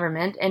his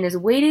government and is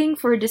waiting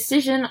for a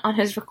decision on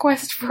his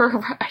request for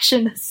a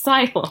Russian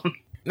asylum.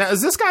 Now,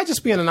 is this guy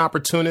just being an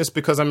opportunist?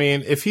 Because, I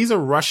mean, if he's a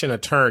Russian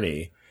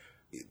attorney,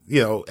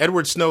 you know,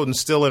 Edward Snowden's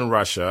still in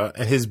Russia,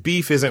 and his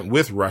beef isn't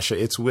with Russia,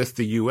 it's with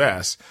the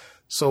U.S.,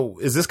 so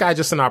is this guy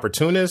just an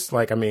opportunist?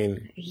 Like, I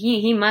mean...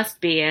 He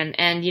must be,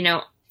 and you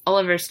know,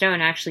 Oliver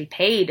Stone actually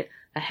paid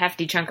a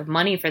hefty chunk of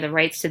money for the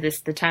rights to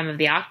The Time of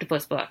the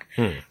Octopus book.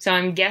 So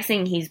I'm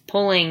guessing you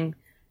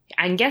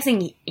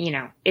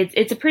know,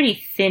 it's a pretty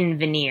thin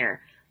veneer.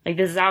 Like,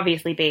 this is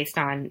obviously based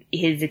on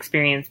his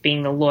experience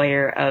being the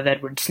lawyer of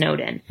Edward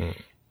Snowden.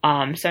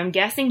 So I'm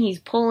guessing he's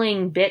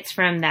pulling bits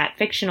from that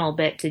fictional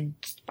bit to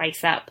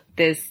spice up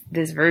this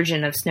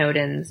version of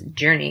Snowden's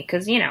journey.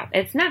 Cause, you know,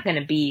 it's not going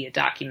to be a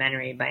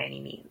documentary by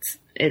any means.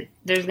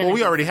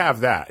 We already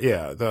have that.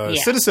 Yeah.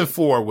 Citizen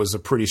 4 was a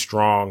pretty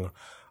strong,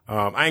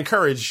 I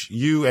encourage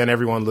you and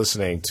everyone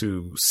listening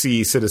to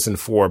see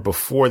Citizenfour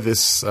before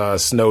this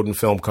Snowden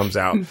film comes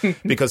out,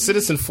 because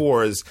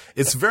Citizenfour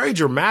it's very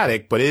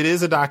dramatic, but it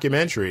is a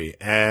documentary.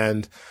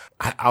 And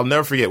I'll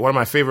never forget one of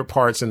my favorite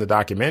parts in the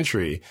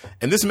documentary,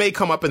 and this may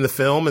come up in the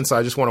film, and so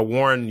I just want to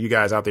warn you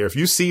guys out there, if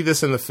you see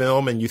this in the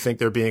film and you think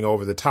they're being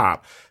over the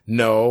top,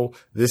 no,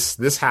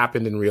 this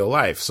happened in real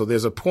life. So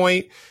there's a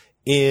point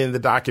in the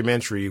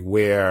documentary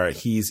where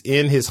he's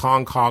in his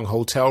Hong Kong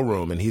hotel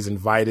room and he's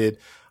invited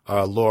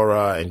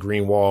Laura and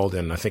Greenwald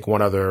and I think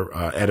one other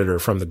editor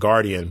from The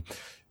Guardian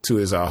to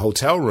his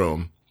hotel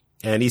room,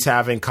 and he's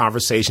having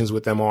conversations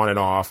with them on and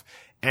off.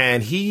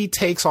 And he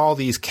takes all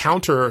these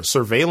counter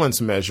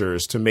surveillance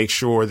measures to make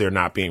sure they're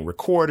not being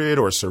recorded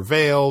or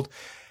surveilled.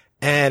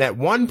 And at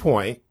one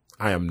point,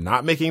 I am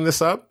not making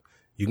this up,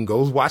 you can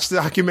go watch the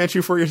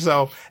documentary for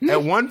yourself.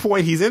 At one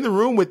point, he's in the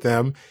room with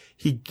them.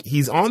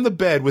 He's on the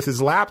bed with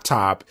his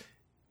laptop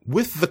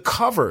with the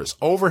covers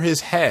over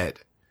his head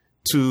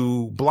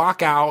to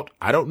block out,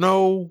 I don't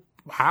know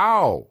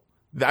how.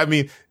 I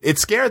mean, it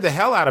scared the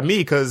hell out of me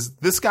because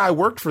this guy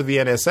worked for the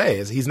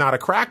NSA. He's not a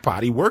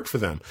crackpot. He worked for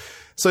them.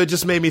 So it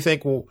just made me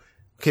think, well,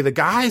 okay, the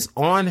guy's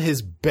on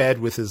his bed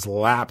with his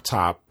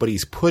laptop, but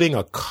he's putting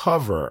a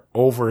cover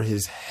over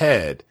his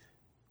head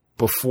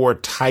before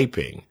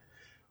typing.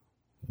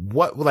 And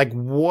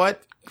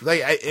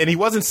he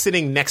wasn't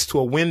sitting next to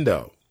a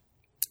window.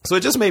 So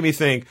it just made me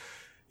think,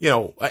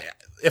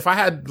 if I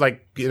had an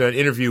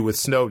interview with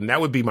Snowden,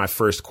 that would be my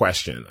first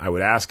question I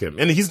would ask him.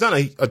 And he's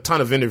done a ton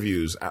of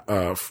interviews,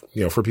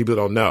 for people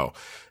who don't know.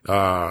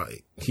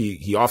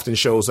 He often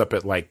shows up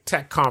at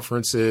tech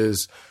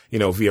conferences,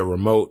 via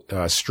remote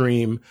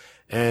stream,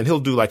 and he'll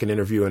do an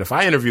interview. And if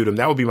I interviewed him,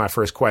 that would be my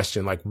first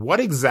question. What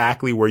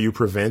exactly were you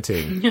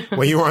preventing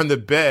when you were on the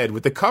bed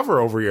with the cover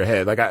over your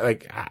head?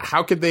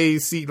 How could they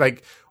see,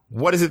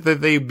 what is it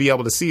that they'd be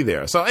able to see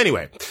there? So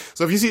anyway,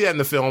 so if you see that in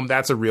the film,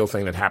 that's a real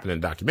thing that happened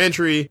in the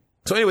documentary.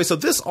 So anyway, so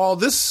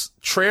this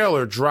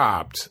trailer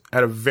dropped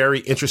at a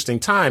very interesting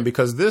time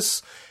because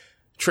this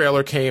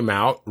trailer came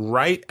out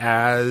right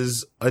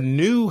as a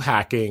new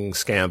hacking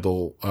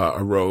scandal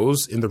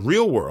arose in the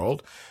real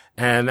world.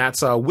 And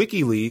that's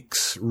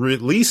WikiLeaks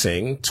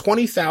releasing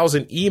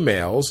 20,000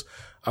 emails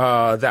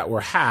that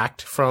were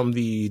hacked from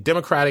the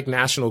Democratic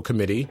National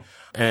Committee.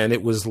 And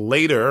it was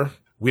later,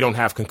 we don't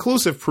have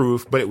conclusive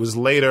proof, but it was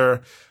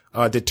later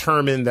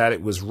determined that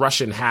it was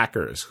Russian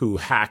hackers who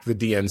hacked the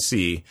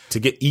DNC to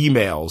get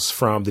emails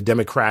from the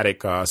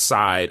Democratic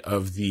side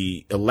of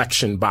the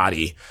election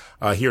body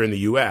here in the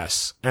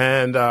U.S.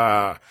 And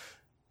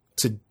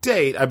to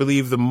date, I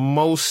believe the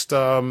most,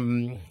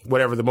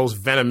 the most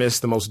venomous,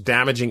 the most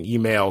damaging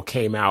email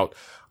came out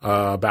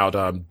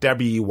about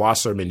Debbie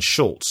Wasserman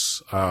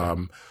Schultz,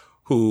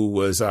 who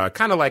was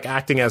kind of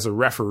acting as a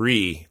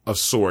referee of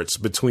sorts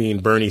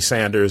between Bernie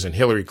Sanders and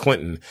Hillary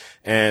Clinton.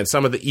 And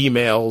some of the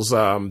emails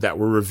that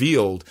were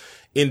revealed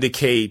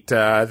indicate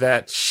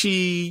that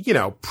she,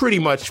 pretty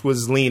much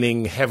was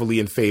leaning heavily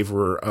in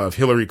favor of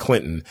Hillary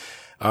Clinton,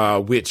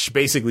 which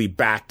basically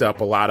backed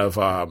up a lot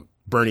of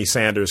Bernie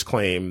Sanders'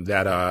 claim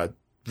that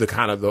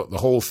the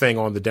whole thing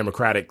on the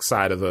Democratic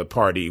side of the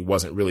party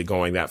wasn't really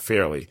going that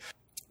fairly.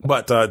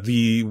 But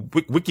the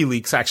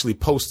WikiLeaks actually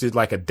posted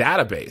a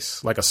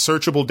database, a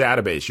searchable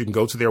database. You can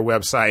go to their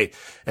website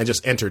and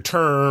just enter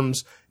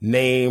terms,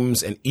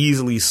 names, and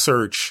easily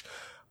search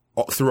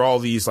through all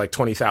these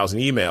 20,000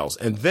 emails.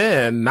 And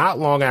then not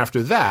long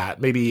after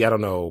that, maybe,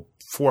 4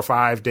 or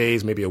 5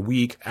 days, maybe a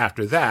week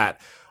after that,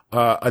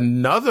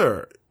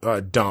 another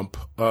dump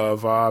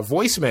of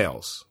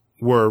voicemails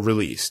were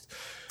released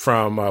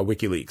from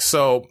WikiLeaks.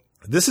 So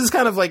this is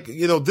kind of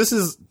this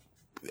is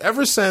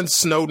ever since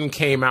Snowden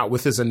came out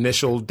with his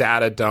initial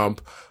data dump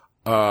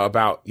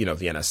about, the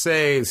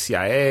NSA, the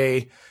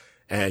CIA,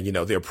 and,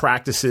 their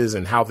practices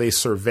and how they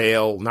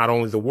surveil not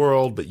only the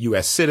world, but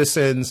U.S.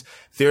 citizens,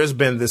 there's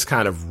been this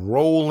kind of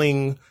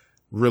rolling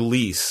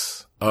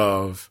release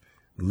of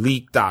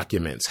leaked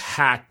documents,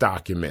 hacked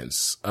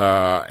documents.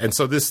 And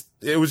so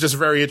it was just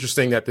very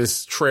interesting that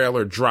this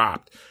trailer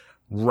dropped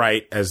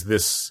right as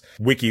this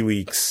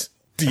WikiLeaks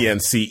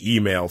DNC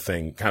email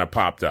thing kind of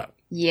popped up.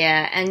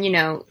 Yeah, and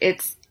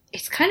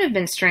it's kind of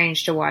been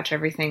strange to watch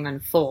everything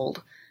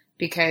unfold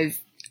because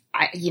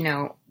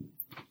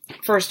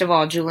first of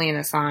all, Julian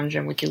Assange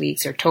and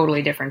WikiLeaks are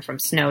totally different from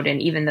Snowden,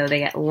 even though they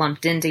get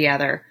lumped in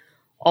together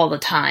all the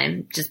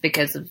time just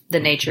because of the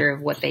nature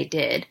of what they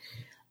did.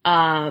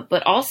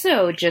 But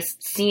also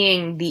just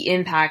seeing the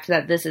impact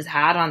that this has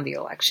had on the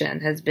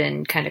election has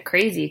been kind of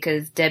crazy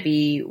because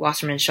Debbie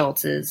Wasserman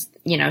Schultz is,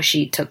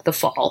 she took the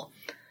fall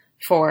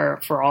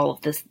for all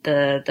of this,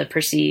 the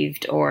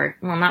perceived or,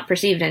 well, not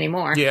perceived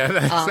anymore. Yeah,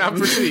 that's not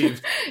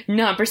perceived.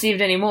 Not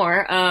perceived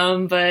anymore.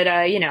 But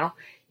the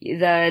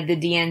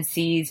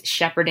DNC's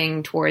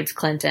shepherding towards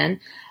Clinton.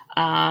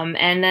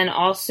 And then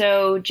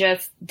also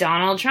just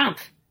Donald Trump,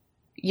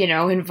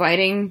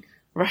 inviting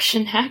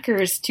Russian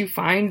hackers to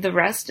find the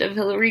rest of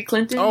Hillary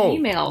Clinton's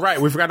emails.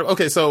 Right. We forgot.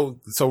 Okay. So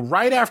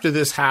right after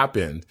this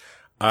happened,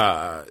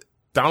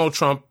 Donald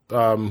Trump,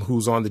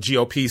 who's on the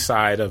GOP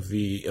side of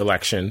the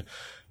election,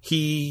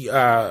 he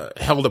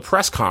held a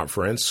press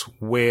conference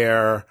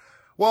where,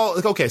 well,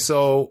 okay,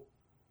 so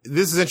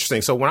this is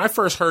interesting. So when I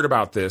first heard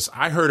about this,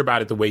 I heard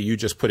about it the way you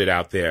just put it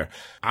out there.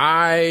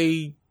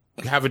 I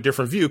have a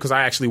different view because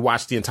I actually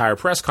watched the entire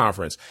press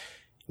conference.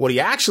 What he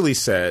actually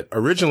said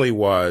originally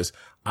was,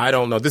 I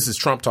don't know, this is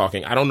Trump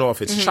talking. I don't know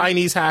if it's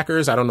Chinese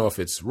hackers. I don't know if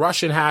it's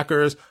Russian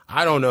hackers.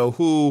 I don't know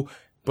who,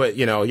 but,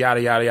 you know,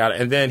 yada, yada, yada.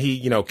 And then he,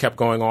 you know, kept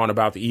going on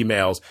about the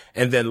emails.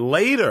 And then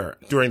later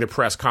during the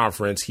press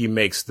conference, he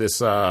makes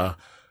this, I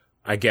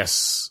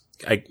guess,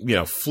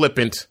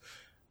 flippant,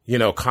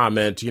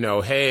 comment,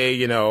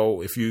 hey,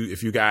 if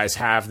you guys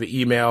have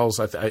the emails,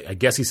 I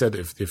guess he said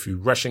if you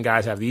Russian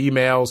guys have the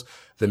emails,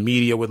 the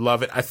media would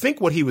love it. I think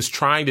what he was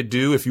trying to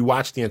do, if you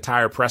watch the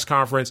entire press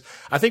conference,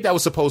 I think that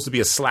was supposed to be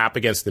a slap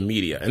against the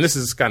media. And this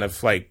is kind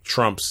of like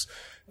Trump's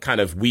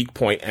kind of weak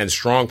point and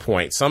strong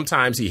point.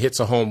 Sometimes he hits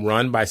a home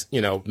run by,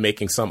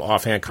 making some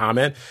offhand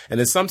comment. And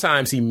then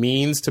sometimes he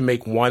means to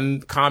make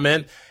one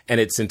comment and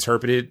it's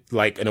interpreted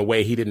like in a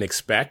way he didn't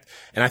expect.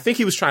 And I think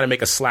he was trying to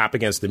make a slap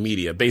against the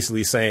media,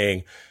 basically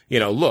saying,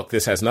 look,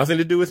 this has nothing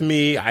to do with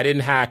me. I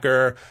didn't hack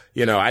her.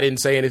 I didn't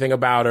say anything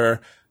about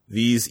her.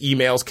 These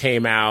emails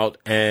came out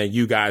and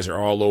you guys are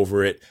all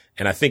over it.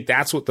 And I think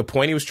that's what the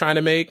point he was trying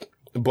to make.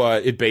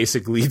 But it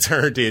basically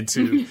turned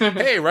into,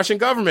 hey, Russian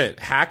government,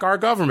 hack our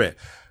government.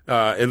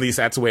 At least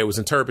that's the way it was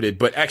interpreted.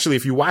 But actually,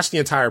 if you watch the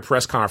entire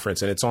press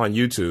conference and it's on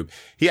YouTube,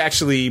 he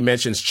actually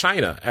mentions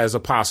China as a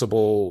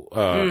possible,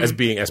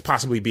 as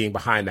possibly being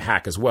behind the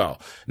hack as well.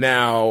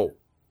 Now,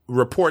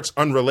 reports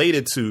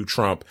unrelated to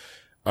Trump,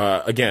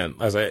 again,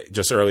 as I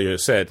just earlier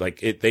said,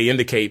 they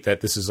indicate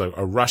that this is a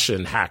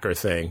Russian hacker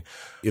thing,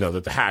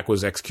 that the hack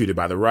was executed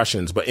by the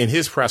Russians. But in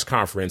his press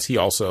conference, he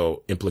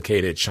also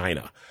implicated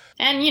China.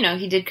 And,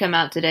 he did come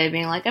out today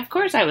being like, of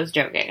course I was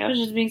joking. I was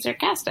just being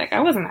sarcastic. I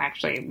wasn't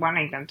actually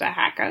wanting them to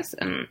hack us.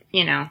 And,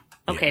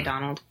 okay, yeah.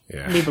 Donald,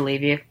 we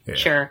believe you. Yeah.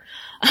 Sure.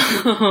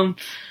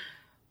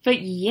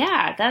 But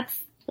yeah, that's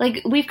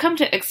like, we've come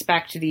to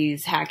expect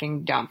these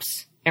hacking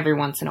dumps every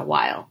once in a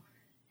while.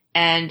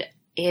 And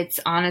it's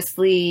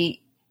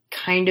honestly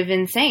kind of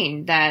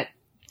insane that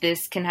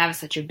this can have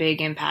such a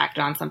big impact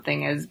on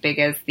something as big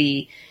as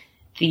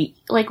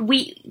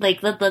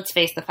let's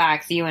face the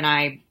facts, you and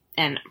I,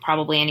 and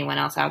probably anyone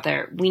else out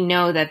there, we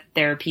know that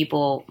there are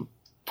people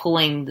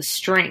pulling the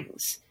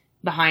strings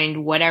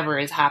behind whatever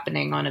is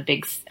happening on a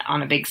big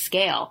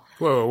scale.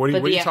 Whoa, what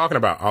are you talking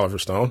about, Oliver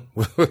Stone?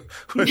 What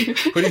do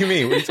you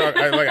mean? What are you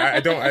talking?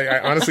 I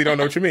honestly don't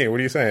know what you mean.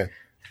 What are you saying?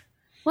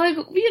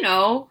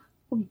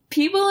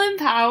 People in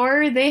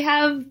power, they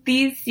have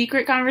these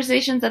secret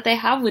conversations that they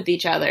have with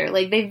each other.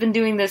 Like, they've been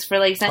doing this for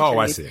centuries. Oh,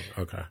 I see.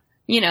 Okay.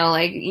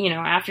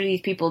 After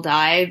these people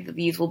die,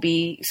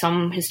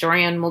 some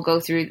historian will go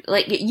through,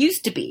 it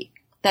used to be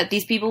that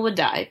these people would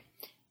die.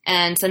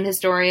 And some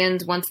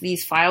historians, once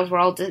these files were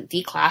all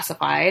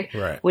declassified,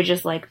 right, would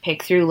just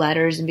pick through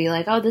letters and be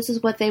like, oh, this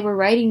is what they were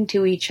writing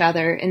to each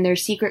other in their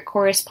secret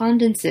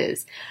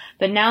correspondences.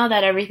 But now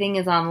that everything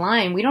is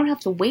online, we don't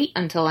have to wait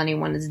until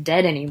anyone is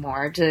dead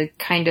anymore to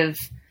kind of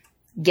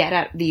get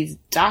at these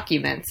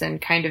documents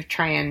and kind of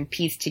try and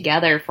piece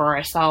together for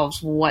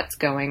ourselves what's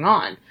going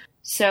on.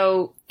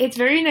 So it's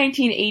very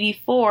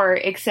 1984,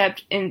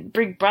 except in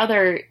Big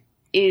Brother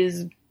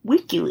is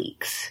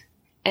WikiLeaks,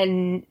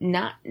 and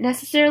not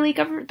necessarily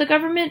the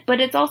government,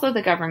 but it's also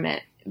the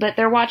government. But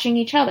they're watching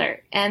each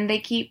other, and they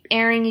keep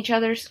airing each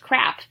other's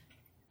crap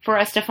for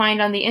us to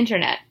find on the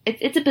internet.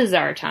 It's a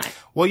bizarre time.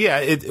 Well, yeah,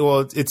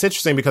 it's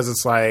interesting because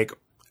it's like,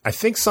 I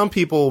think some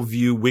people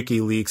view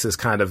WikiLeaks as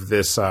kind of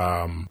this,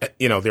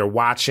 they're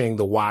watching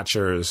the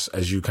watchers,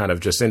 as you kind of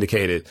just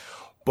indicated.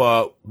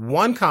 But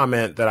one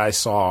comment that I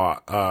saw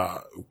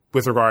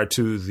with regard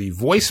to the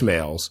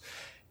voicemails,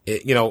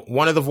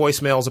 one of the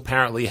voicemails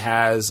apparently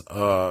has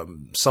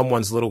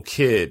someone's little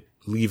kid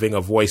leaving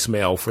a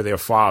voicemail for their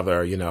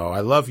father, I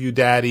love you,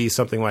 Daddy,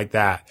 something like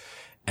that.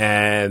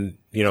 And,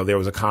 there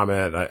was a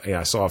comment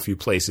I saw a few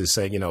places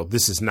saying,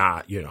 this is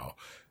not,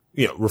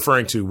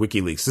 referring to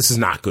WikiLeaks, this is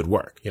not good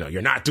work.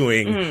 You're not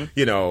doing,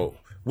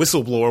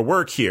 whistleblower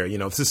work here.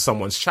 This is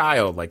someone's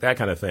child, like that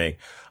kind of thing.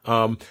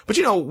 But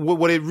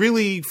what it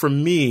really, for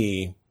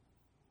me,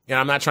 and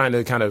I'm not trying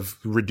to kind of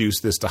reduce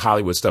this to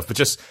Hollywood stuff, but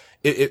just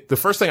the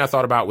first thing I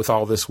thought about with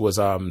all this was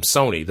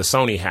Sony, the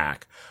Sony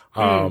hack,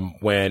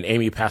 when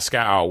Amy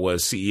Pascal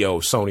was CEO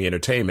of Sony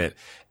Entertainment.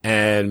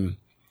 And,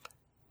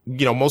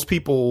 most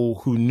people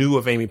who knew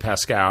of Amy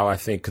Pascal, I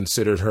think,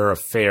 considered her a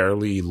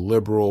fairly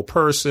liberal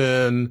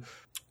person.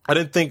 I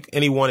didn't think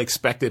anyone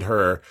expected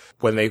her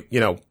when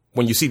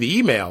when you see the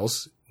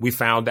emails, we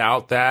found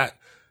out that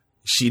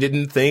she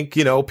didn't think,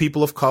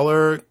 people of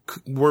color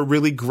were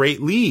really great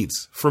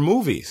leads for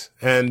movies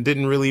and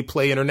didn't really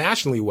play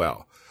internationally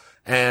well.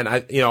 And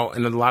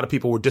and a lot of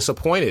people were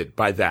disappointed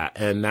by that.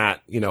 And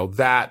that,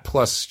 that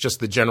plus just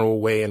the general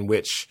way in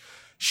which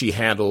she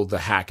handled the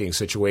hacking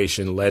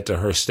situation led to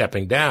her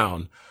stepping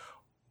down.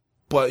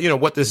 But,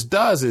 what this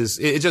does is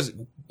it just,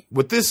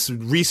 with this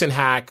recent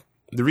hack,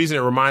 the reason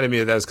it reminded me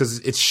of that is because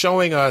it's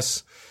showing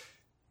us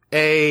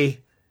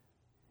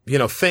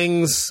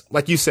things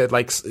like you said,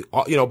 like,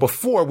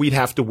 before we'd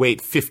have to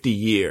wait 50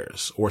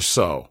 years or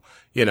so,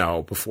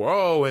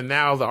 before, and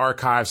now the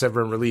archives have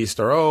been released,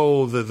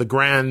 or, the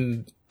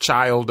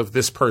grandchild of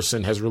this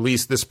person has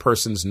released this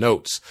person's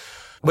notes.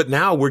 But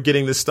now we're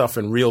getting this stuff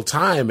in real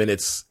time, and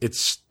it's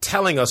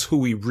telling us who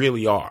we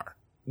really are.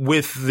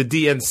 With the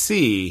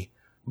DNC,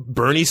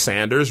 Bernie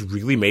Sanders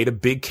really made a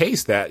big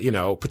case that,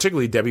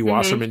 particularly Debbie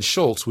Wasserman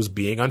Schultz was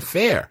being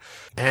unfair.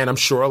 And I'm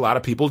sure a lot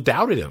of people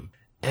doubted him.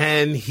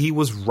 And he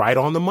was right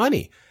on the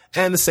money.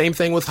 And the same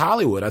thing with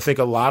Hollywood. I think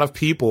a lot of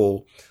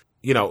people,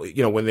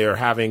 when they're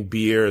having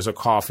beers or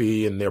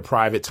coffee in their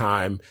private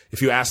time,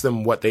 if you ask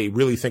them what they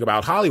really think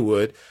about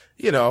Hollywood,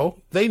 they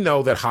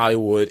know that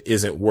Hollywood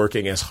isn't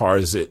working as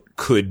hard as it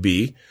could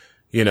be,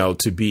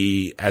 to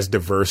be as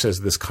diverse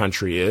as this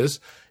country is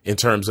in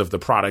terms of the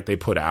product they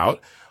put out.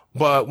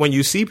 But when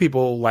you see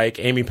people like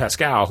Amy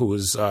Pascal, who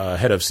is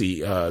head of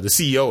the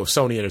CEO of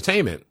Sony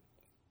Entertainment,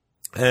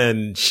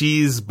 and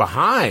she's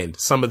behind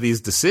some of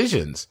these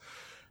decisions,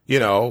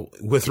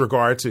 with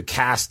regard to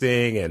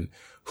casting and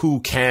who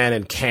can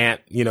and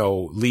can't,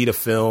 lead a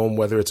film,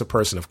 whether it's a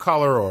person of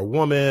color or a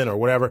woman or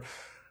whatever.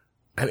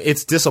 I mean,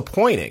 it's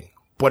disappointing,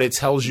 but it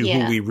tells you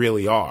who we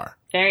really are.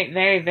 Very,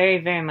 very, very,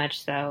 very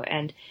much so.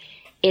 And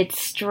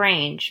it's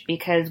strange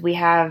because we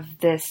have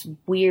this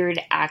weird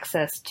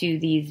access to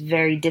these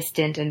very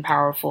distant and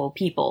powerful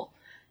people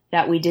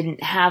that we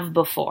didn't have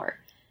before.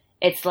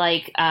 It's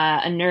like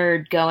a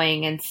nerd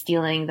going and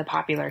stealing the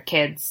popular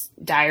kid's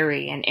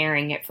diary and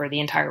airing it for the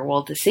entire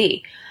world to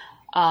see.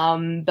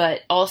 But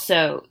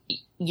also,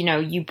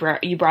 you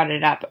brought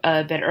it up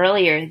a bit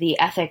earlier, the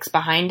ethics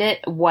behind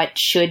it, what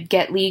should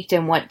get leaked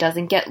and what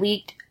doesn't get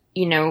leaked.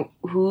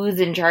 Who's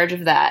in charge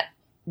of that?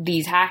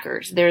 These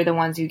hackers. They're the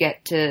ones who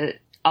get to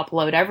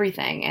upload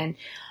everything. And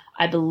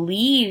I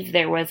believe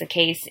there was a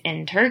case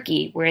in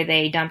Turkey where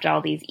they dumped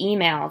all these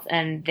emails,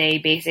 and they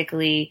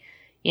basically,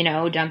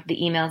 dumped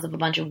the emails of a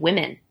bunch of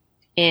women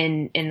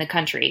in the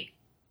country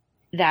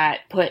that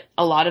put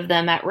a lot of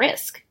them at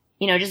risk.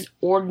 Just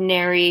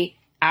ordinary,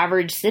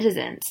 average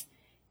citizens.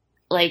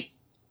 Like,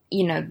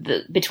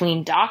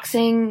 between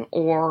doxing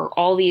or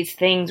all these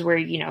things where,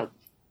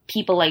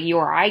 people like you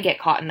or I get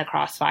caught in the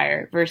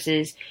crossfire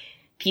versus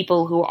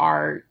people who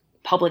are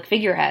public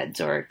figureheads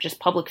or just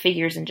public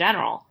figures in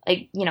general.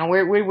 Like,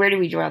 where do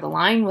we draw the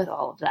line with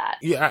all of that?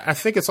 Yeah, I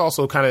think it's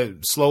also kind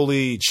of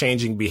slowly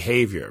changing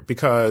behavior,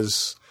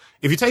 because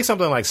if you take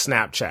something like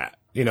Snapchat,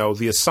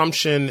 the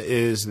assumption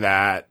is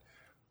that,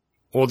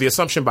 well, the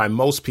assumption by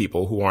most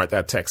people who aren't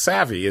that tech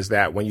savvy is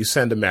that when you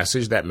send a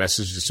message, that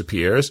message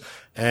disappears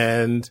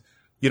and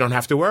you don't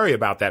have to worry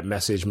about that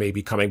message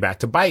maybe coming back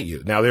to bite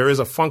you. Now, there is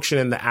a function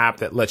in the app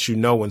that lets you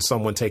know when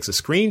someone takes a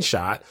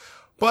screenshot,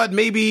 but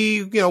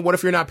maybe, what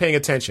if you're not paying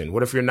attention?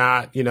 What if you're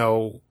not,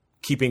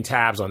 keeping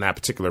tabs on that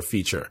particular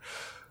feature?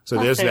 So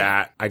there's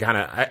that. I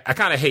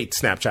kind of hate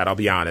Snapchat, I'll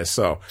be honest.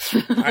 So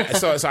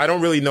I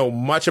don't really know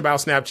much about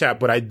Snapchat,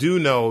 but I do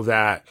know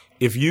that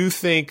if you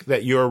think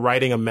that you're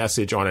writing a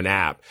message on an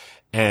app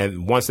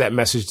and once that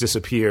message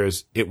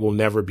disappears, it will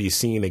never be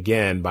seen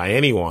again by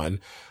anyone,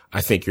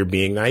 I think you're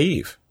being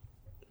naive.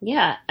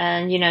 Yeah.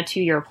 And,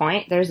 to your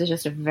point, there's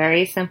just a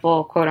very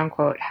simple quote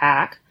unquote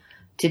hack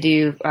to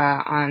do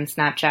on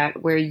Snapchat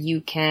where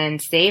you can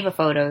save a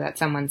photo that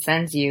someone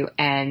sends you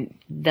and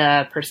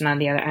the person on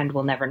the other end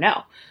will never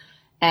know.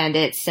 And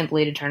it's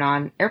simply to turn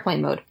on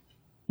airplane mode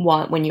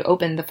when you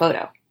open the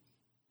photo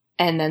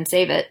and then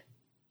save it.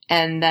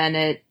 And then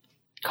it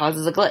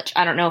causes a glitch.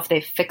 I don't know if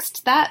they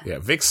fixed that. Yeah,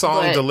 Vic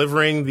Song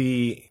delivering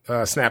the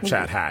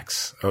Snapchat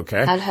hacks.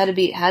 Okay, had to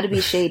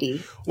be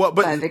shady. Well,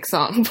 but by Vic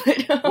Song.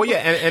 Well,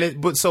 yeah,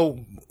 but so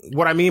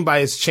what I mean by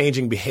it's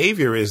changing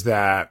behavior is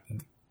that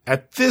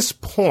at this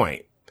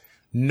point,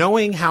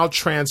 knowing how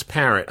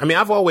transparent. I mean,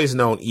 I've always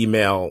known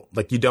email.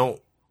 Like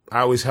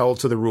I always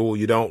held to the rule: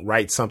 you don't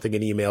write something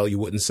in email you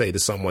wouldn't say to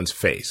someone's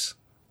face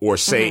or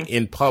say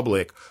in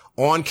public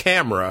on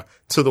camera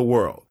to the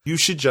world. You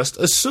should just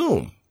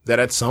assume that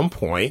at some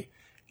point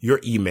your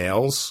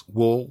emails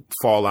will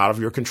fall out of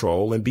your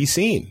control and be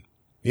seen,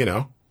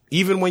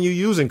 even when you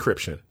use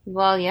encryption.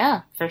 Well,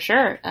 yeah, for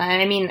sure.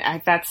 I mean,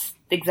 that's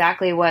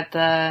exactly what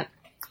the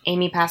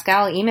Amy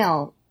Pascal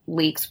email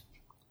leaks,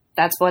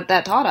 that's what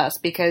that taught us,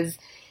 because,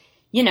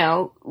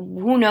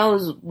 who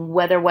knows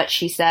whether what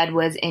she said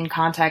was in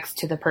context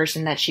to the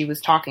person that she was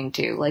talking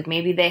to. Like,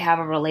 maybe they have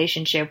a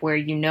relationship where,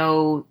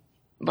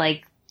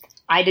 like,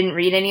 I didn't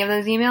read any of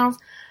those emails,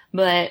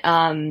 but,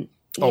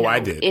 I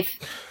did.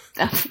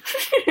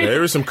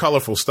 There was some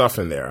colorful stuff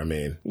in there. I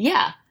mean,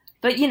 yeah,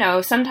 but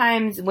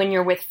sometimes when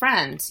you're with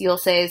friends, you'll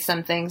say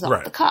some things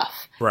off the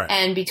cuff, right?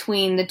 And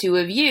between the two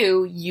of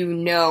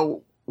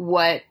you,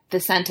 what the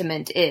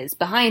sentiment is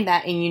behind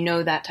that,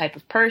 and that type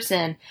of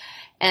person,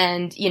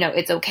 and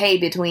it's okay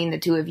between the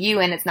two of you,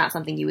 and it's not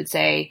something you would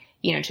say,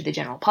 to the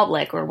general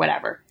public or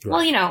whatever.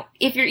 Right. Well,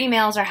 if your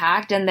emails are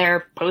hacked and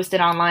they're posted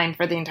online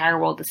for the entire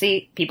world to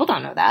see, people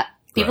don't know that.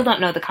 People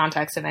don't know the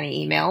context of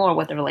any email or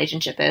what the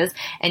relationship is.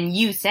 And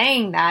you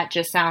saying that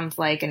just sounds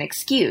like an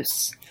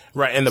excuse.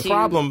 Right. And the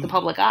problem, the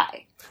public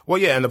eye.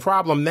 Well, yeah. And the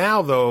problem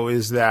now, though,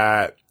 is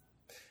that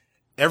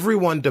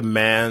everyone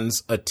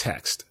demands a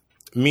text.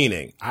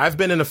 Meaning, I've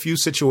been in a few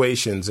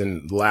situations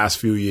in the last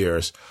few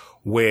years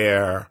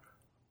where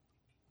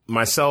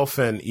myself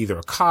and either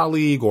a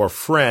colleague or a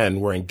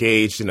friend were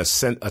engaged in a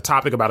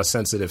topic about a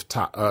sensitive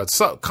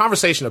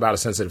conversation about a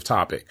sensitive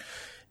topic.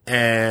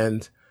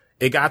 And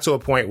it got to a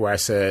point where I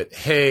said,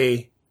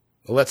 hey,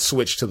 let's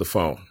switch to the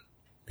phone.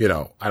 You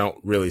know,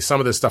 some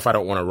of this stuff I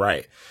don't want to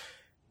write.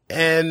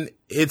 And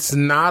it's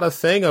not a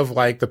thing of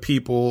like the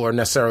people are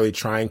necessarily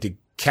trying to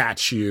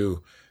catch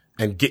you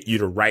and get you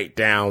to write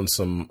down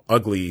some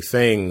ugly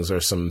things or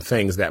some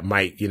things that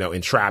might,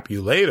 entrap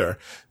you later.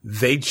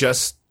 They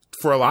just,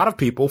 for a lot of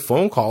people,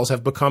 phone calls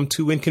have become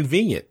too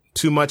inconvenient,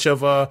 too much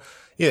of a,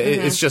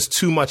 it's just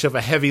too much of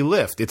a heavy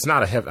lift. It's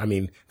not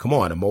come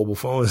on, a mobile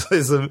phone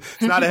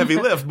it's not a heavy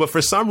lift, but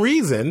for some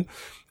reason,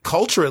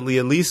 culturally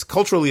at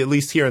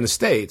least here in the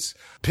States,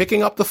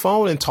 picking up the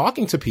phone and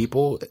talking to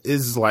people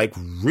is like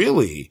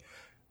really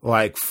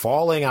like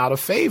falling out of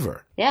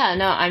favor. Yeah,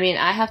 no,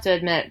 I have to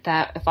admit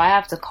that if I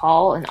have to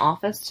call an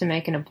office to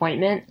make an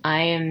appointment,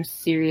 I am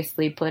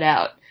seriously put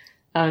out.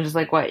 I'm just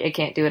like, what, I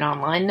can't do it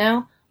online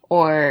now?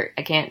 Or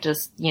I can't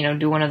just,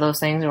 do one of those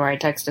things where I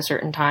text a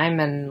certain time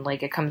and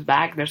like it comes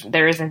back.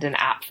 There isn't an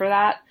app for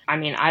that.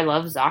 I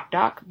love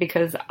ZocDoc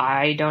because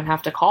I don't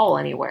have to call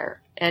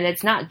anywhere. And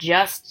it's not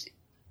just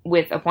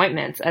with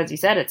appointments. As you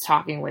said, it's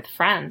talking with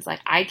friends. Like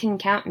I can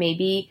count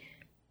maybe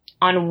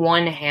on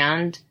one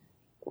hand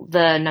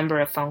the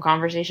number of phone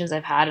conversations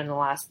I've had in the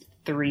last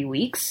 3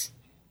 weeks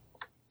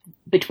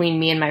between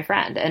me and my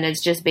friend. And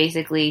it's just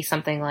basically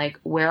something like,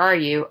 where are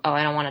you? Oh,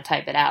 I don't want to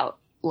type it out.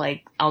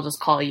 Like, I'll just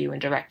call you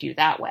and direct you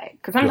that way.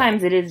 Because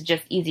sometimes it is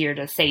just easier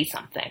to say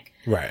something.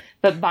 Right.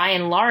 But by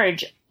and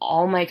large,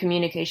 all my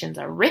communications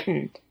are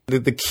written.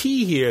 The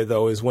key here,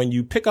 though, is when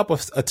you pick up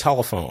a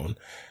telephone,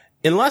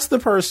 unless the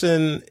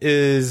person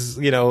is,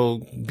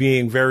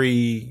 being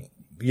very,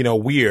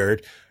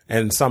 weird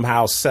and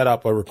somehow set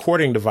up a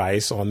recording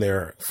device on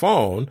their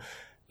phone,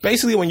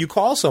 basically when you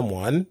call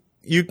someone,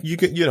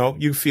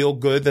 you feel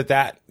good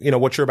that,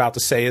 what you're about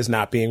to say is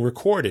not being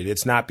recorded.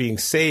 It's not being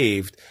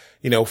saved,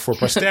 for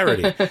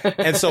posterity.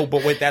 And so,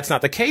 but that's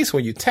not the case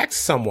when you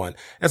text someone.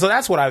 And so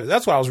that's what I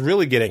was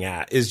really getting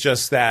at, is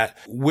just that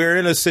we're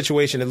in a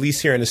situation, at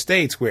least here in the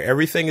States, where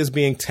everything is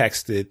being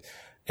texted,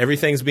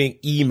 everything's being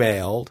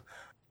emailed.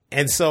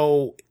 And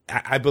so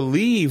I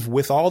believe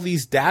with all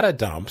these data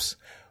dumps,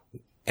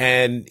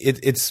 and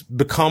it's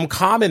become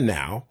common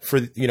now for,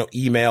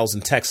 emails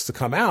and texts to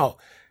come out,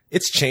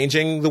 it's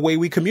changing the way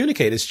we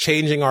communicate. It's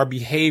changing our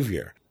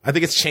behavior. I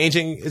think it's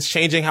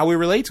changing how we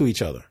relate to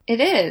each other.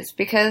 It is,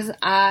 because,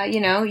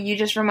 you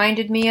just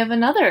reminded me of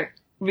another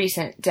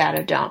recent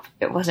data dump.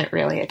 It wasn't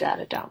really a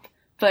data dump,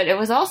 but it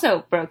was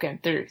also broken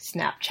through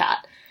Snapchat.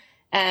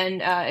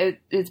 And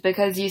it's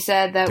because you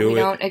said that we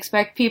don't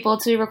expect people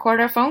to record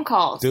our phone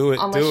calls.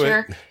 Unless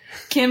you're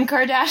Kim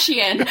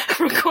Kardashian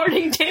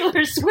recording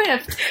Taylor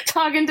Swift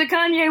talking to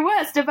Kanye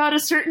West about a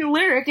certain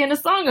lyric in a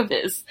song of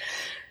his.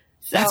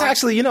 So, that's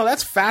actually,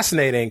 that's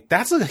fascinating.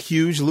 That's a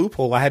huge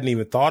loophole I hadn't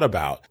even thought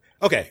about.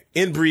 Okay,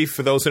 in brief,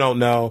 for those who don't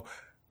know,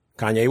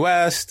 Kanye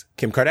West,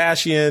 Kim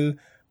Kardashian,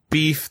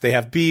 beef. They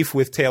have beef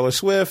with Taylor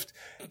Swift.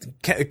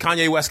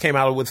 Kanye West came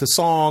out with a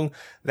song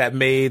that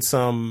made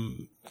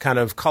some kind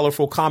of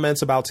colorful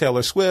comments about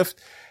Taylor Swift.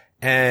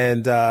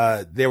 And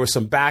there was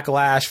some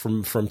backlash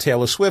from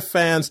Taylor Swift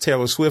fans.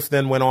 Taylor Swift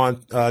then went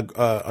on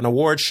an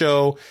award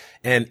show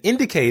and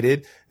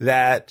indicated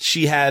that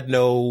she had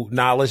no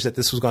knowledge that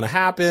this was going to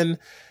happen.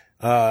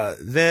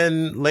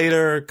 Then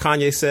later,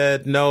 Kanye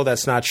said, no,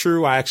 that's not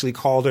true. I actually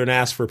called her and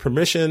asked for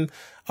permission.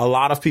 A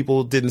lot of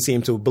people didn't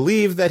seem to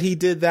believe that he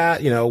did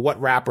that. What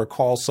rapper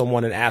calls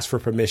someone and asks for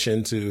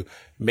permission to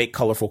make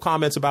colorful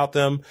comments about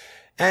them?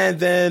 And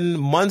then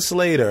months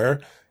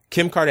later,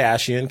 Kim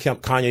Kardashian,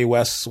 Kanye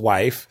West's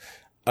wife,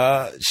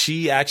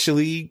 she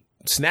actually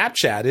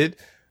Snapchatted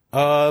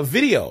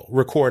video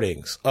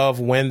recordings of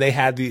when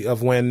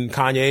when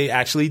Kanye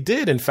actually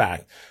did, in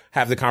fact,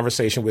 have the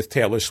conversation with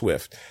Taylor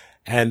Swift.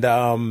 And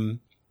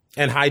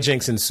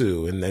hijinks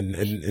ensue.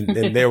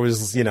 And there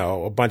was,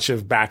 a bunch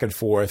of back and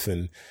forth,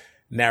 and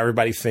now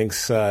everybody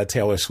thinks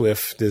Taylor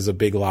Swift is a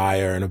big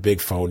liar and a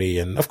big phony,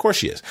 and of course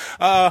she is.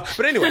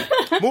 But anyway,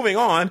 moving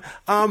on.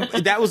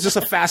 That was just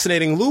a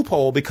fascinating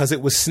loophole because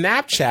it was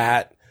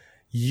Snapchat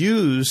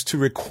used to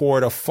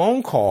record a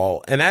phone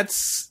call, and I'm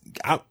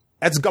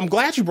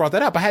glad you brought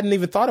that up. I hadn't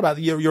even thought about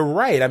it. You're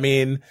right. I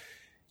mean,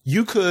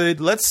 you could,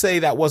 let's say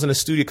that wasn't a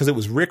studio because it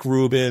was Rick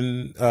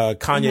Rubin,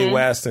 Kanye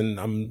West, and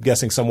I'm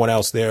guessing someone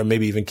else there,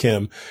 maybe even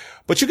Kim.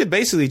 But you could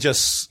basically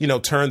just,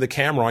 turn the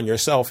camera on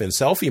yourself in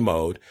selfie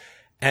mode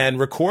and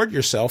record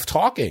yourself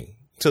talking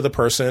to the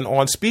person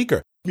on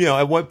speaker.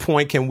 At what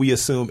point can we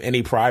assume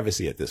any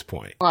privacy at this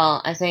point?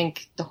 Well, I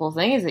think the whole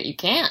thing is that you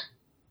can't.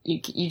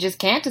 You just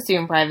can't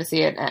assume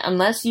privacy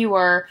unless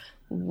you're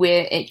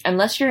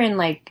in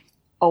like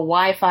a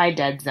Wi-Fi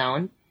dead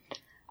zone.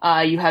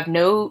 You have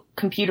no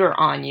computer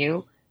on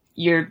you.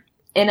 You're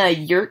in a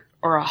yurt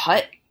or a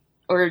hut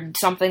or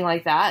something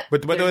like that.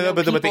 But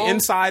the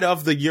inside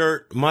of the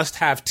yurt must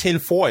have tin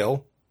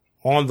foil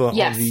on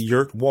the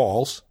yurt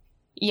walls.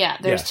 Yeah,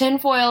 there's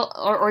tinfoil,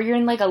 or you're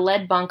in like a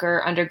lead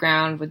bunker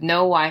underground with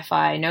no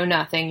Wi-Fi, no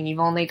nothing, and you've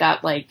only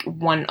got like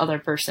one other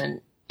person,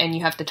 and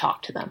you have to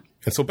talk to them.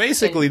 And so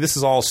basically, this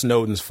is all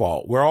Snowden's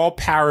fault. We're all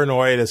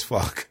paranoid as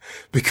fuck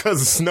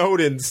because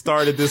Snowden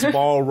started this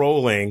ball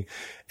rolling.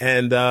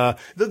 And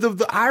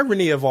the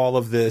irony of all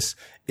of this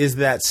is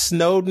that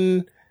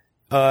Snowden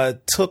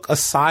took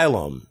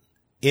asylum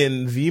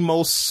in the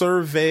most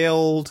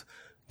surveilled,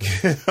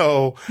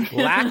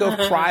 lack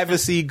of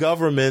privacy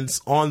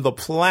governments on the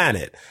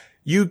planet.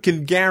 You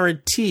can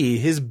guarantee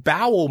his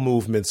bowel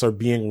movements are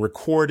being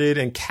recorded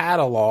and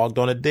cataloged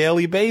on a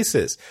daily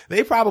basis.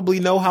 They probably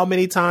know how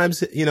many times,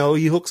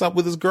 he hooks up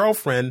with his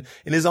girlfriend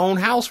in his own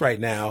house right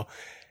now.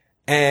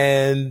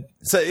 And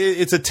so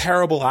it's a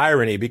terrible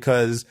irony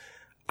because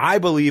I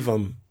believe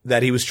him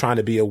that he was trying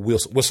to be a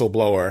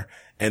whistleblower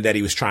and that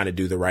he was trying to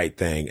do the right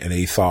thing. And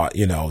he thought,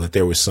 that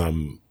there was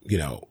some,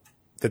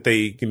 that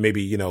they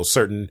maybe,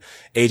 certain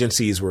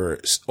agencies were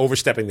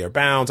overstepping their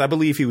bounds. I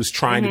believe he was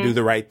trying to do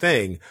the right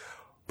thing.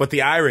 But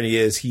the irony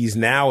is he's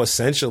now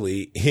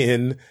essentially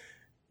in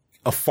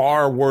a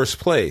far worse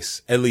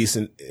place, at least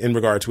in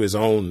regard to his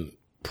own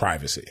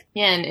privacy.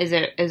 Yeah. And is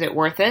it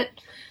worth it?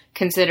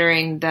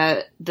 Considering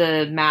that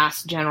the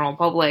mass general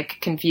public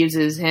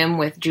confuses him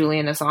with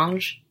Julian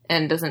Assange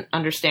and doesn't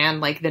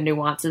understand like the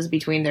nuances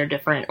between their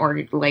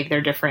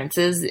their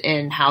differences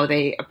in how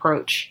they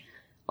approach,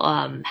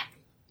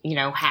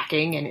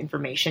 hacking and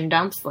information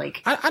dumps.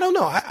 Like, I don't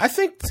know. I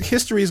think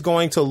history is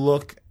going to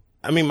look,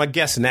 my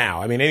guess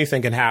now,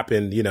 anything can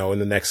happen, in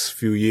the next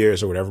few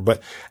years or whatever.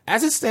 But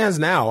as it stands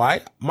now,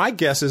 my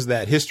guess is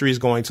that history is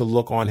going to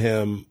look on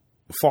him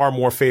far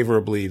more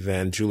favorably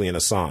than Julian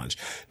Assange.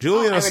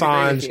 Julian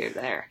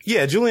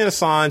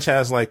Assange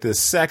has like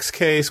this sex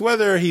case,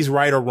 whether he's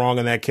right or wrong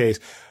in that case.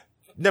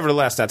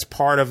 Nevertheless, that's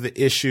part of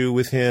the issue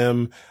with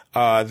him.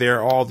 There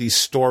are all these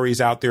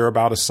stories out there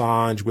about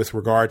Assange with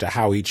regard to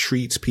how he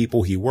treats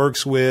people he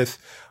works with.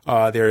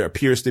 There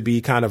appears to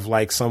be kind of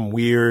like some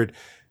weird,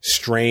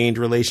 strained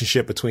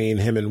relationship between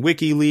him and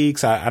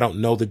WikiLeaks. I don't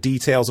know the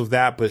details of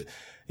that, but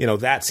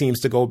that seems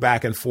to go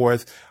back and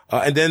forth.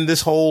 And then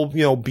this whole,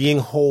 being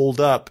holed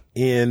up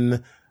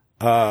in,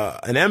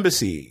 an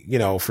embassy,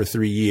 for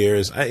 3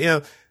 years.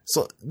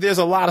 So there's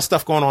a lot of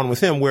stuff going on with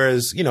him.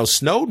 Whereas,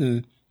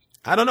 Snowden,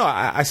 I don't know.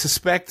 I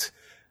suspect,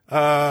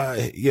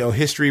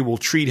 history will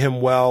treat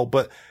him well,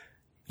 but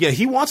yeah,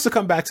 he wants to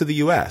come back to the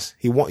U.S.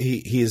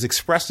 He has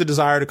expressed a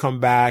desire to come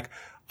back.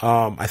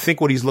 I think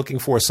what he's looking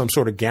for is some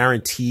sort of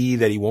guarantee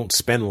that he won't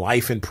spend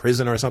life in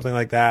prison or something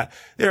like that.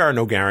 There are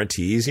no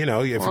guarantees, if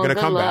you're going to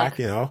come back,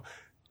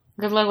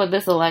 Good luck with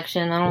this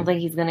election. I don't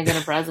think he's going to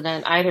get a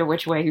president either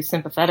which way who's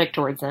sympathetic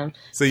towards him.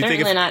 So you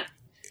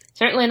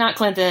Certainly not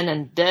Clinton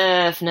and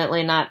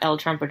definitely not El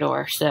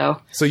Trumpador.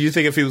 So you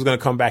think if he was going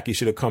to come back, he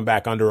should have come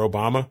back under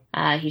Obama?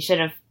 He should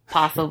have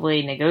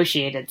possibly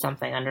negotiated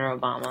something under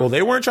Obama. Well,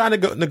 they weren't trying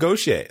to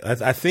negotiate.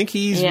 I think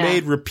he's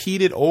made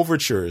repeated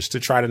overtures to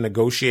try to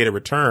negotiate a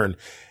return,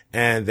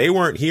 and they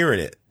weren't hearing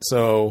it.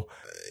 So,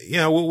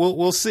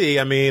 we'll see.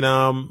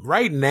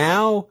 Right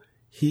now,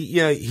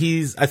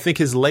 I think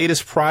his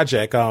latest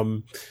project,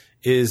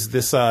 is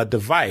this,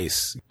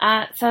 device.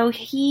 So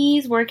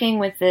he's working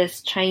with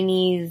this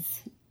Chinese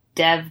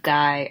dev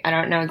guy. I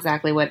don't know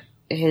exactly what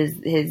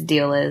his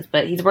deal is,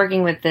 but he's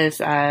working with this,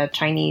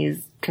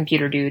 Chinese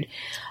computer dude,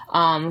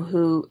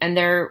 and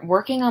they're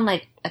working on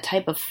like a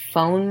type of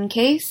phone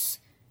case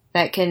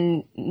that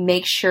can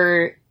make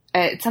sure,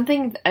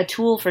 a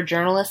tool for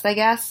journalists, I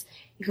guess,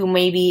 who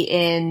may be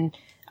in,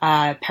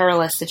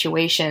 perilous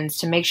situations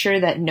to make sure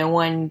that no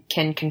one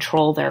can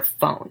control their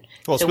phone.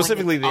 Well, so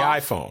specifically the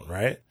iPhone,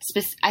 right?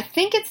 I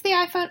think it's the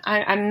iPhone.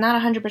 I'm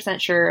not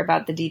 100% sure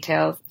about the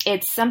details.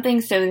 It's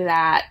something so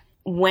that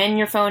when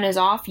your phone is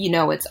off,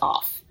 it's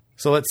off.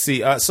 So let's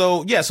see.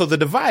 So the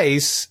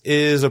device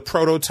is a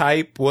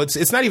prototype. Well,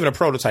 it's not even a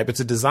prototype. It's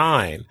a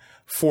design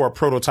for a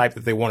prototype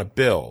that they want to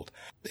build.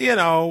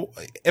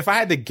 If I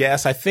had to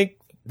guess, I think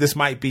this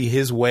might be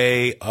his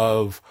way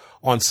of,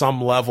 on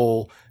some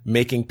level,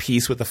 making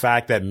peace with the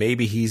fact that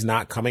maybe he's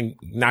not going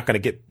to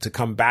get to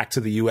come back to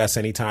the U.S.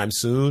 anytime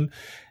soon.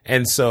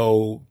 And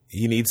so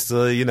he needs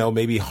to,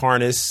 maybe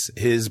harness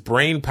his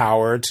brain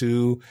power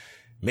to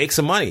make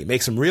some money,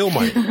 make some real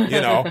money,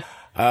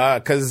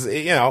 cause,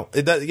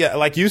 it does,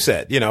 like you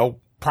said,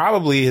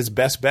 probably his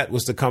best bet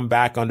was to come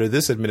back under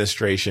this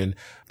administration.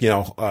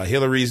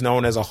 Hillary's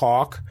known as a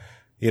hawk.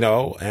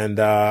 And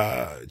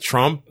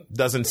Trump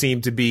doesn't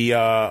seem to be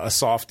a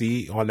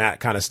softie on that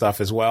kind of stuff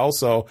as well.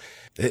 So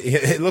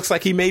it looks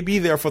like he may be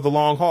there for the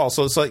long haul.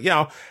 So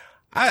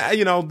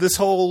this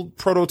whole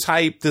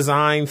prototype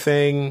design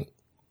thing,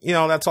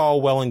 that's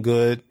all well and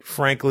good.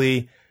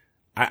 Frankly,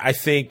 I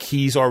think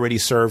he's already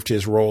served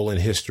his role in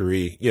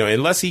history.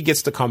 Unless he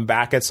gets to come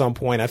back at some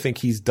point, I think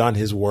he's done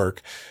his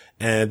work.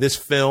 And this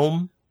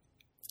film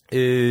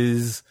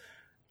is,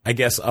 I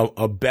guess,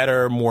 a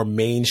better, more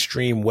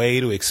mainstream way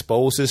to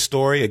expose his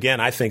story.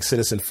 Again, I think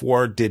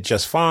Citizenfour did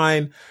just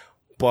fine,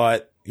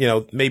 but, you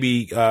know,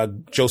 maybe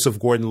Joseph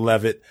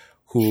Gordon-Levitt,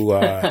 who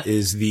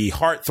is the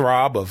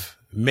heartthrob of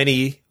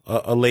many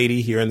a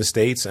lady here in the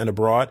States and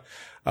abroad,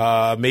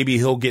 maybe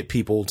he'll get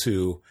people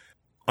to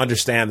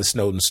understand the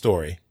Snowden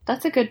story.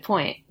 That's a good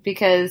point,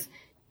 because,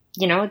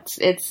 you know,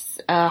 it's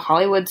a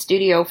Hollywood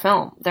studio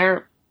film. There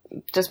are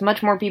just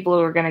much more people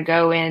who are going to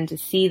go in to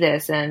see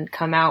this and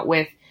come out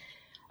with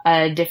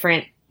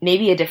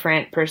maybe a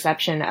different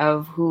perception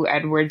of who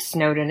Edward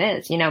Snowden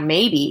is. You know,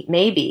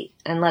 maybe,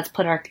 and let's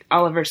put our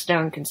Oliver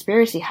Stone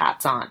conspiracy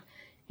hats on.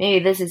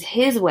 Maybe this is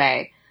his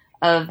way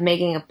of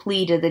making a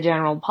plea to the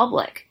general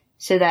public,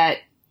 so that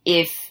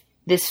if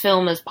this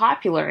film is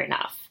popular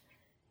enough,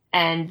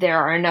 and there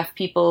are enough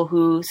people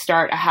who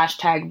start a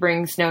hashtag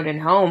Bring Snowden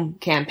Home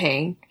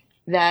campaign,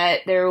 that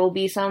there will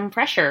be some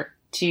pressure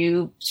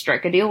to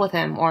strike a deal with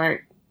him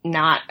or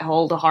not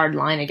hold a hard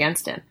line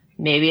against him.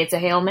 Maybe it's a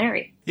Hail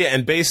Mary. Yeah,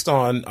 and based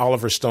on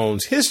Oliver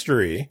Stone's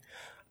history,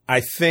 I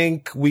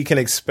think we can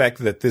expect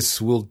that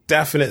this will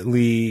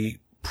definitely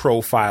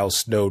profile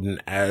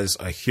Snowden as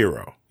a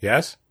hero.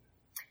 Yes?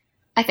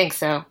 I think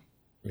so.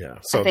 Yeah.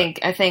 So I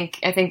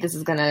think this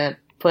is going to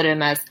put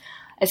him as,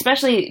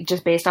 especially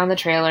just based on the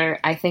trailer,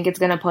 I think it's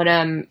going to put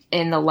him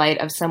in the light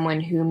of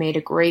someone who made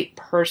a great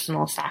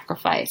personal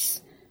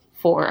sacrifice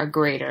for a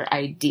greater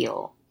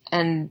ideal.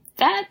 And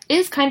that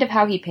is kind of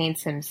how he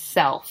paints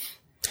himself.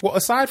 Well,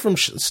 aside from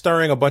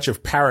stirring a bunch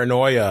of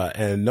paranoia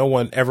and no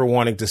one ever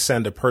wanting to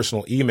send a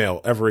personal email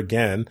ever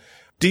again,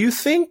 do you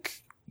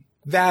think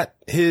that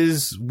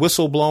his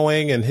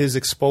whistleblowing and his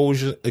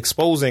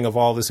exposing of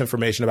all this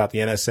information about the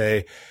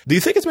NSA, do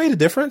you think it's made a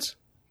difference?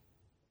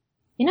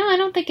 You know, I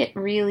don't think it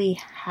really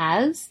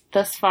has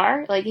thus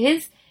far. Like,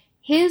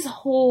 his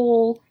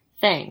whole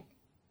thing,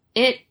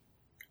 it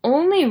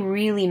only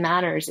really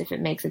matters if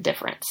it makes a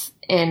difference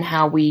in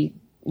how we,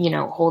 you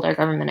know, hold our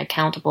government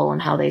accountable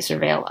and how they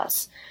surveil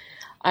us.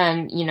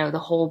 You know, the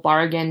whole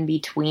bargain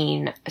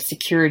between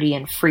security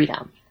and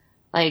freedom.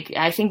 Like,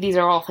 I think these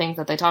are all things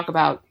that they talk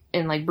about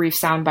in, like, brief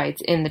sound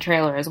bites in the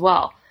trailer as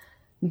well.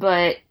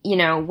 But, you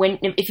know,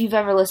 if you've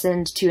ever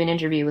listened to an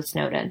interview with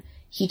Snowden,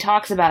 he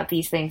talks about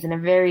these things in a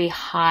very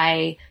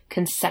high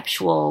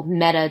conceptual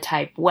meta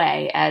type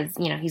way, as,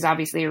 you know, he's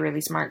obviously a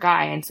really smart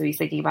guy. And so he's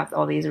thinking about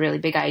all these really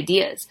big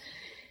ideas,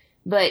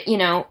 but, you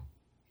know,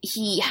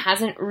 he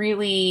hasn't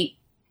really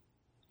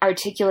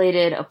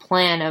articulated a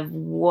plan of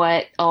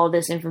what all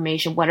this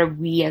information, what are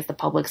we as the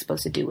public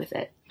supposed to do with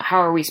it? How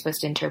are we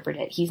supposed to interpret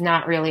it? He's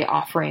not really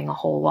offering a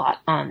whole lot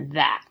on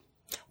that.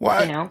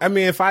 Well, you know? I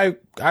mean,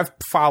 I've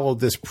followed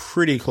this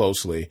pretty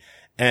closely,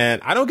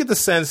 and I don't get the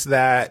sense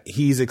that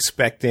he's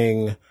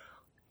expecting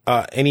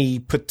any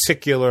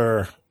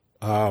particular,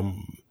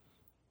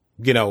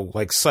 you know,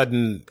 like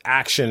sudden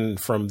action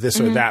from this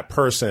or that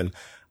person.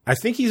 I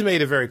think he's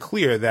made it very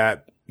clear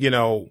that, you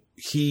know,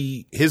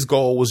 his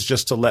goal was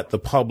just to let the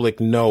public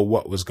know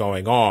what was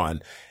going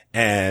on.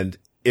 And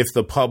if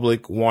the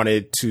public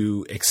wanted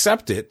to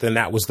accept it, then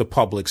that was the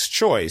public's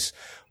choice.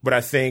 But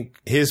I think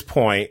his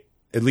point,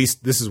 at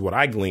least this is what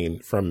I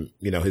gleaned from,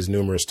 you know, his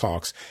numerous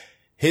talks.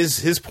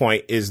 His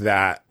point is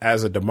that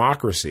as a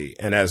democracy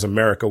and as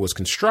America was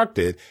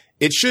constructed,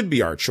 it should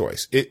be our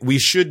choice. We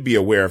should be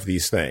aware of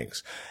these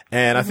things.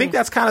 And I think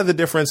that's kind of the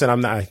difference.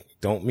 And I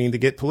don't mean to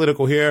get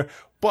political here,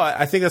 but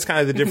I think that's kind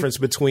of the difference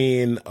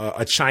between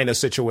a China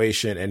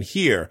situation and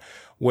here.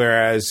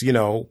 Whereas, you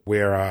know,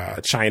 where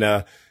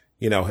China,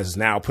 you know, has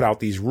now put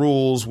out these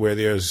rules where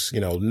there's, you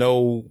know,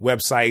 no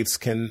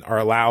websites are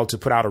allowed to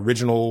put out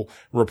original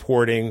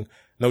reporting.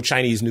 No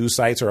Chinese news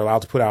sites are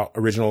allowed to put out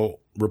original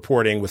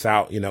reporting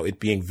without, you know, it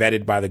being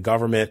vetted by the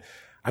government.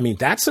 I mean,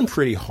 that's some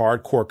pretty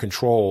hardcore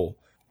control.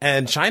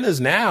 And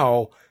China's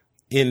now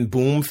in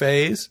boom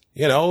phase.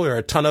 You know, there are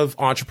a ton of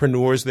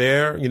entrepreneurs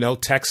there, you know,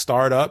 tech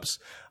startups.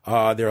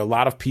 There are a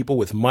lot of people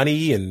with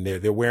money, and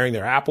they're wearing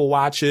their Apple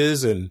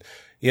watches, and,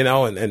 you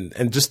know,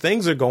 and just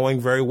things are going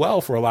very well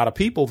for a lot of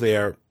people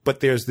there. But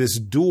there's this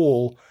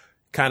dual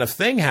kind of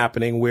thing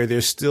happening where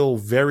there's still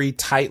very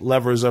tight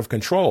levers of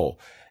control.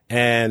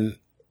 And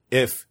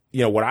if,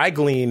 you know, what I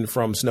glean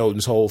from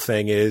Snowden's whole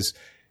thing is,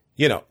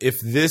 you know, if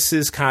this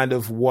is kind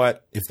of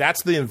if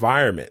that's the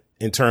environment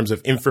in terms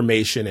of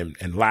information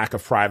and lack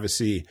of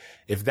privacy,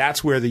 if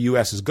that's where the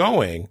U.S. is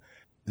going,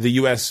 the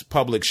U.S.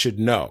 public should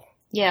know.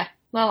 Yeah.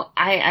 Well,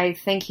 I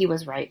think he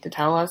was right to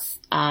tell us.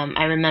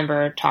 I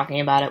remember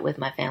talking about it with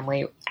my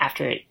family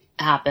after it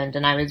happened,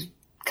 and I was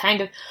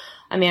kind of,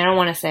 I mean, I don't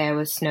want to say I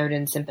was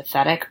Snowden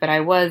sympathetic, but I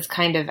was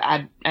kind of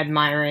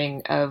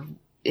admiring of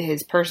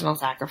his personal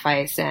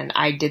sacrifice, and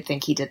I did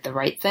think he did the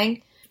right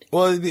thing.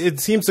 Well, it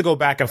seems to go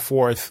back and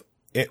forth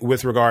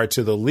with regard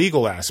to the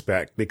legal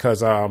aspect,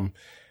 because,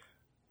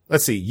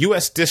 let's see,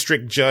 U.S.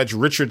 District Judge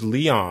Richard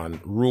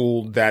Leon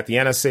ruled that the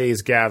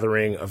NSA's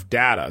gathering of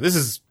data, this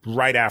is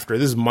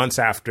months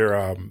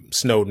after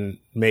Snowden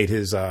made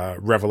his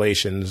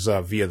revelations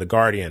via The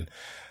Guardian,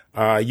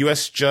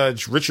 U.S.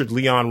 Judge Richard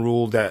Leon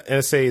ruled that the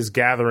NSA's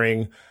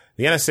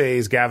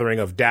gathering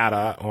of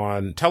data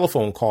on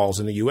telephone calls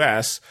in the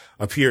U.S.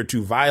 appeared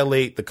to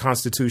violate the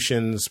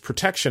Constitution's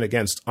protection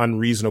against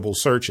unreasonable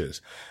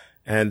searches.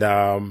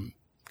 And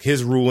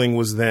his ruling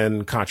was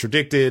then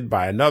contradicted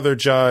by another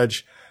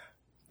judge.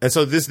 And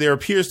so there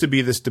appears to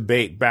be this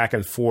debate back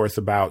and forth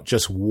about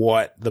just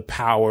what the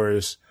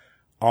powers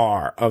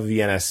are of the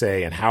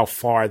NSA and how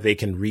far they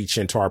can reach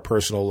into our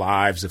personal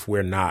lives if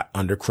we're not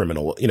under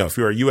criminal, if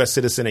you're a U.S.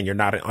 citizen and you're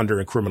not under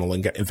a criminal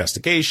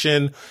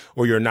investigation,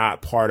 or you're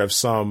not part of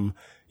some,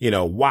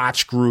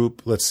 watch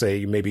group. Let's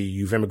say maybe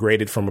you've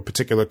immigrated from a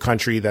particular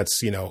country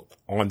that's,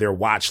 on their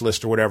watch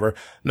list or whatever.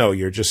 No,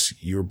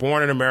 you're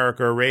born in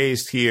America,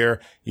 raised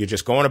here. You're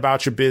just going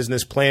about your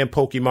business, playing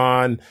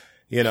Pokemon,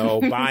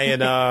 buying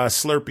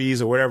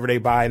Slurpees or whatever they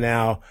buy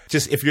now.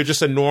 Just if you're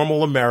just a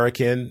normal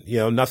American,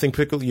 nothing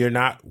particular, you're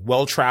not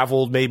well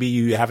traveled, maybe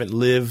you haven't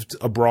lived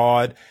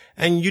abroad,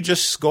 and you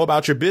just go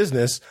about your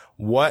business.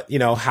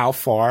 How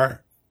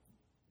far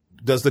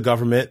does the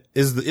government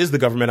is the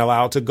government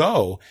allowed to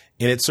go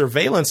in its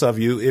surveillance of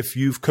you if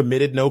you've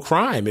committed no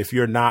crime, if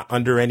you're not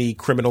under any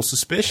criminal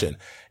suspicion?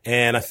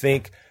 And I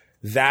think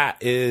that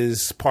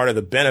is part of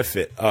the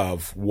benefit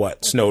of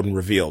what Snowden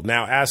revealed.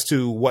 Now, as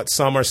to what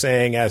some are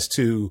saying as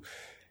to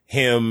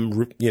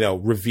him,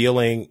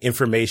 revealing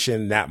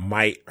information that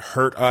might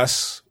hurt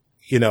us,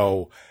 in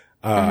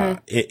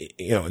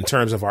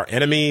terms of our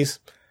enemies,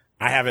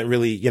 I haven't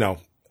really,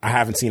 I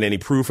haven't seen any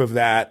proof of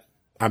that.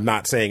 I'm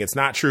not saying it's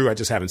not true. I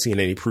just haven't seen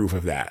any proof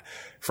of that.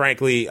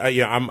 Frankly,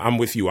 I'm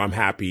with you. I'm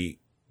happy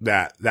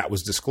that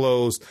was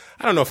disclosed.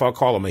 I don't know if I'll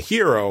call him a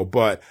hero,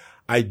 but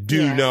I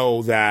do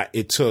know that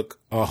it took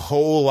a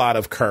whole lot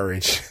of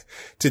courage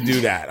to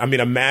do that. I mean,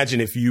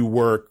 imagine if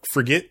you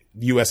forget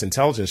U.S.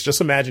 intelligence,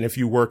 just imagine if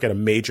you work at a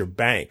major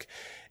bank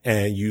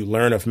and you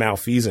learn of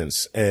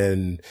malfeasance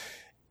and,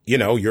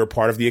 you're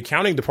part of the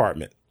accounting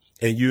department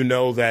and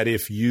that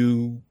if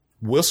you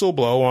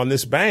whistleblow on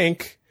this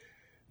bank,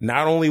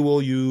 not only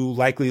will you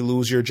likely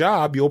lose your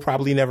job, you'll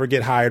probably never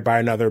get hired by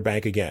another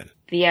bank again.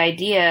 The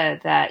idea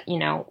that,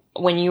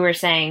 when you were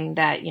saying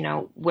that,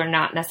 we're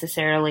not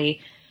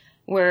necessarily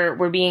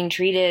we're being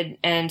treated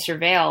and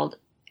surveilled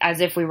as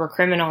if we were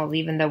criminals,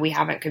 even though we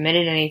haven't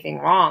committed anything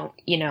wrong.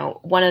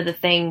 One of the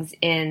things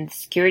in the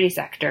security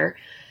sector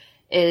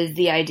is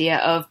the idea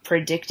of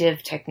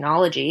predictive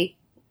technology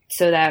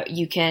so that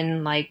you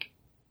can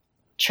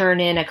churn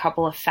in a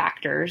couple of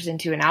factors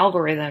into an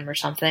algorithm or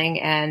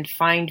something and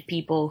find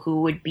people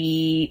who would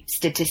be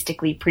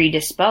statistically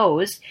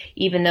predisposed,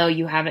 even though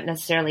you haven't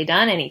necessarily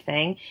done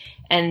anything.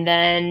 And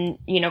then,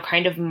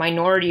 kind of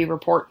minority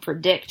report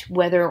predict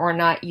whether or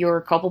not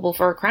you're culpable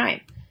for a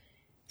crime.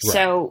 Right.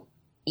 So,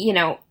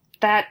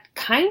 that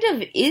kind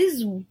of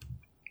is,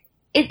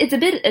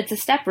 it's a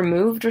step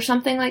removed or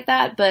something like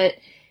that, but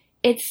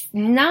it's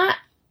not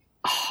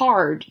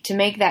hard to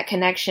make that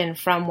connection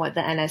from what the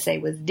NSA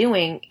was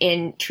doing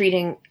in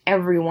treating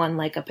everyone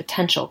like a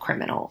potential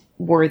criminal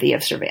worthy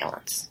of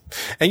surveillance.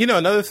 And,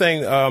 another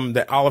thing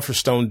that Oliver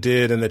Stone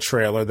did in the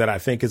trailer that I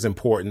think is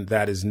important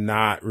that is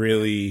not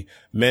really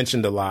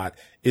mentioned a lot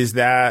is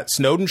that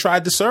Snowden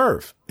tried to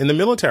serve in the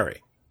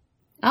military.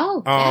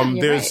 Oh,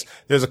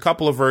 there's a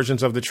couple of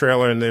versions of the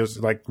trailer, and there's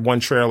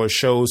one trailer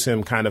shows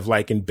him kind of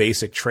in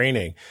basic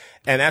training.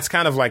 And that's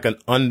kind of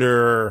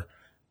an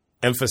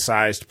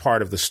emphasized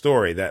part of the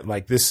story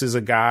that this is a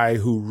guy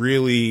who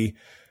really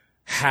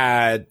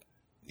had,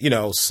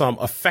 some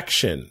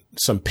affection,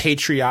 some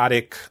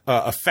patriotic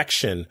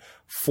affection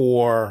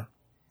for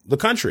the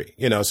country,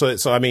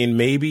 so I mean,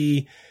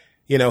 maybe,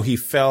 he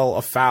fell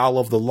afoul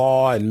of the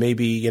law and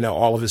maybe,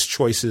 all of his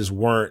choices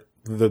weren't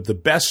the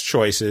best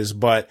choices,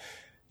 but,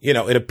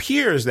 it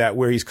appears that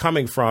where he's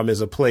coming from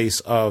is a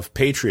place of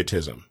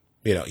patriotism,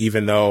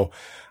 even though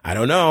I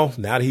don't know.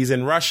 Now that he's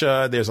in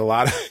Russia, there's a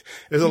lot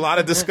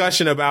of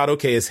discussion about,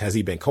 okay, has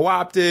he been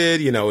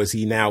co-opted? Is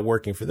he now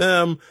working for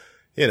them?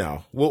 I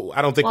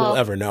don't think we'll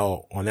ever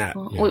know on that.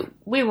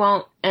 We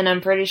won't. And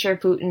I'm pretty sure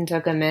Putin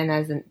took him in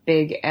as a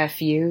big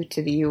FU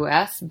to the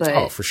U.S.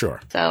 But for sure.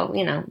 So,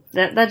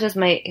 that just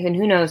might, and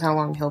who knows how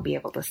long he'll be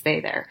able to stay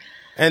there.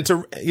 And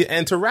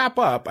to wrap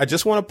up, I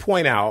just want to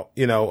point out,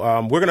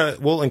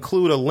 we'll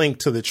include a link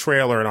to the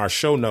trailer in our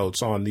show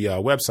notes on the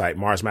website,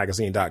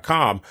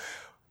 marsmagazine.com.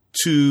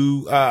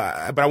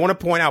 But I want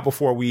to point out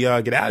before we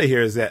get out of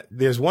here is that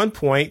there's one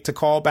point to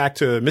call back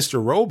to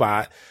Mr.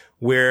 Robot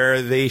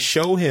where they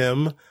show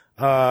him,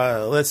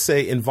 let's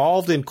say,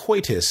 involved in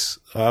coitus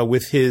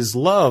with his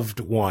loved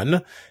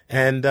one,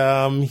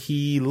 and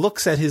he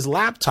looks at his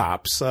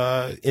laptop's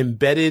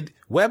embedded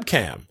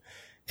webcam,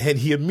 and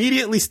he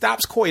immediately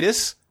stops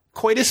coitus.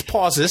 Coitus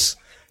pauses,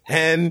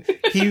 and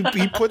he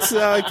puts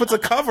a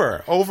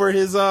cover over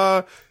his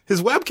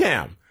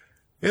webcam.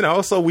 You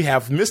know, so we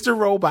have Mr.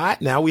 Robot.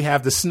 Now we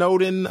have the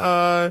Snowden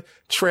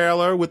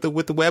trailer with the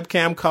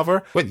webcam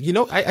cover. But you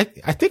know, I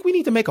think we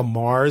need to make a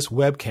Mars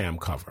webcam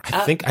cover.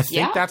 I think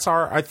that's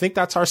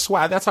our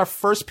swag. That's our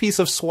first piece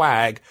of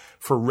swag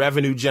for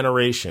revenue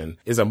generation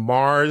is a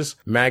Mars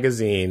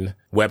magazine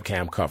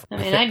webcam cover. I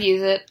mean, I'd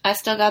use it. I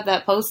still got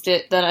that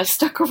Post-it that I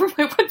stuck over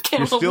my webcam.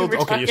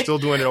 You're still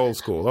doing it old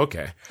school.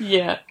 Okay.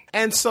 Yeah.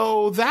 And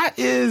so that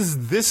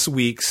is this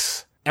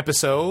week's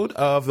episode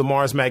of the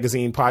Mars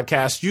Magazine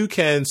podcast. You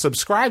can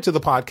subscribe to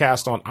the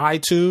podcast on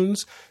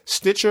iTunes,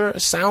 Stitcher,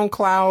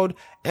 SoundCloud,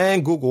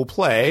 and Google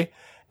Play.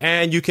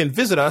 And you can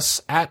visit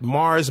us at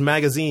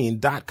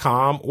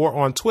marsmagazine.com or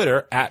on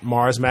Twitter at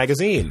Mars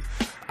Magazine.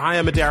 I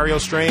am Dario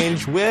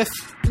Strange with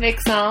Nick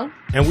Song.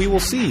 And we will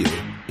see you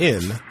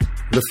in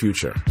the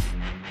future.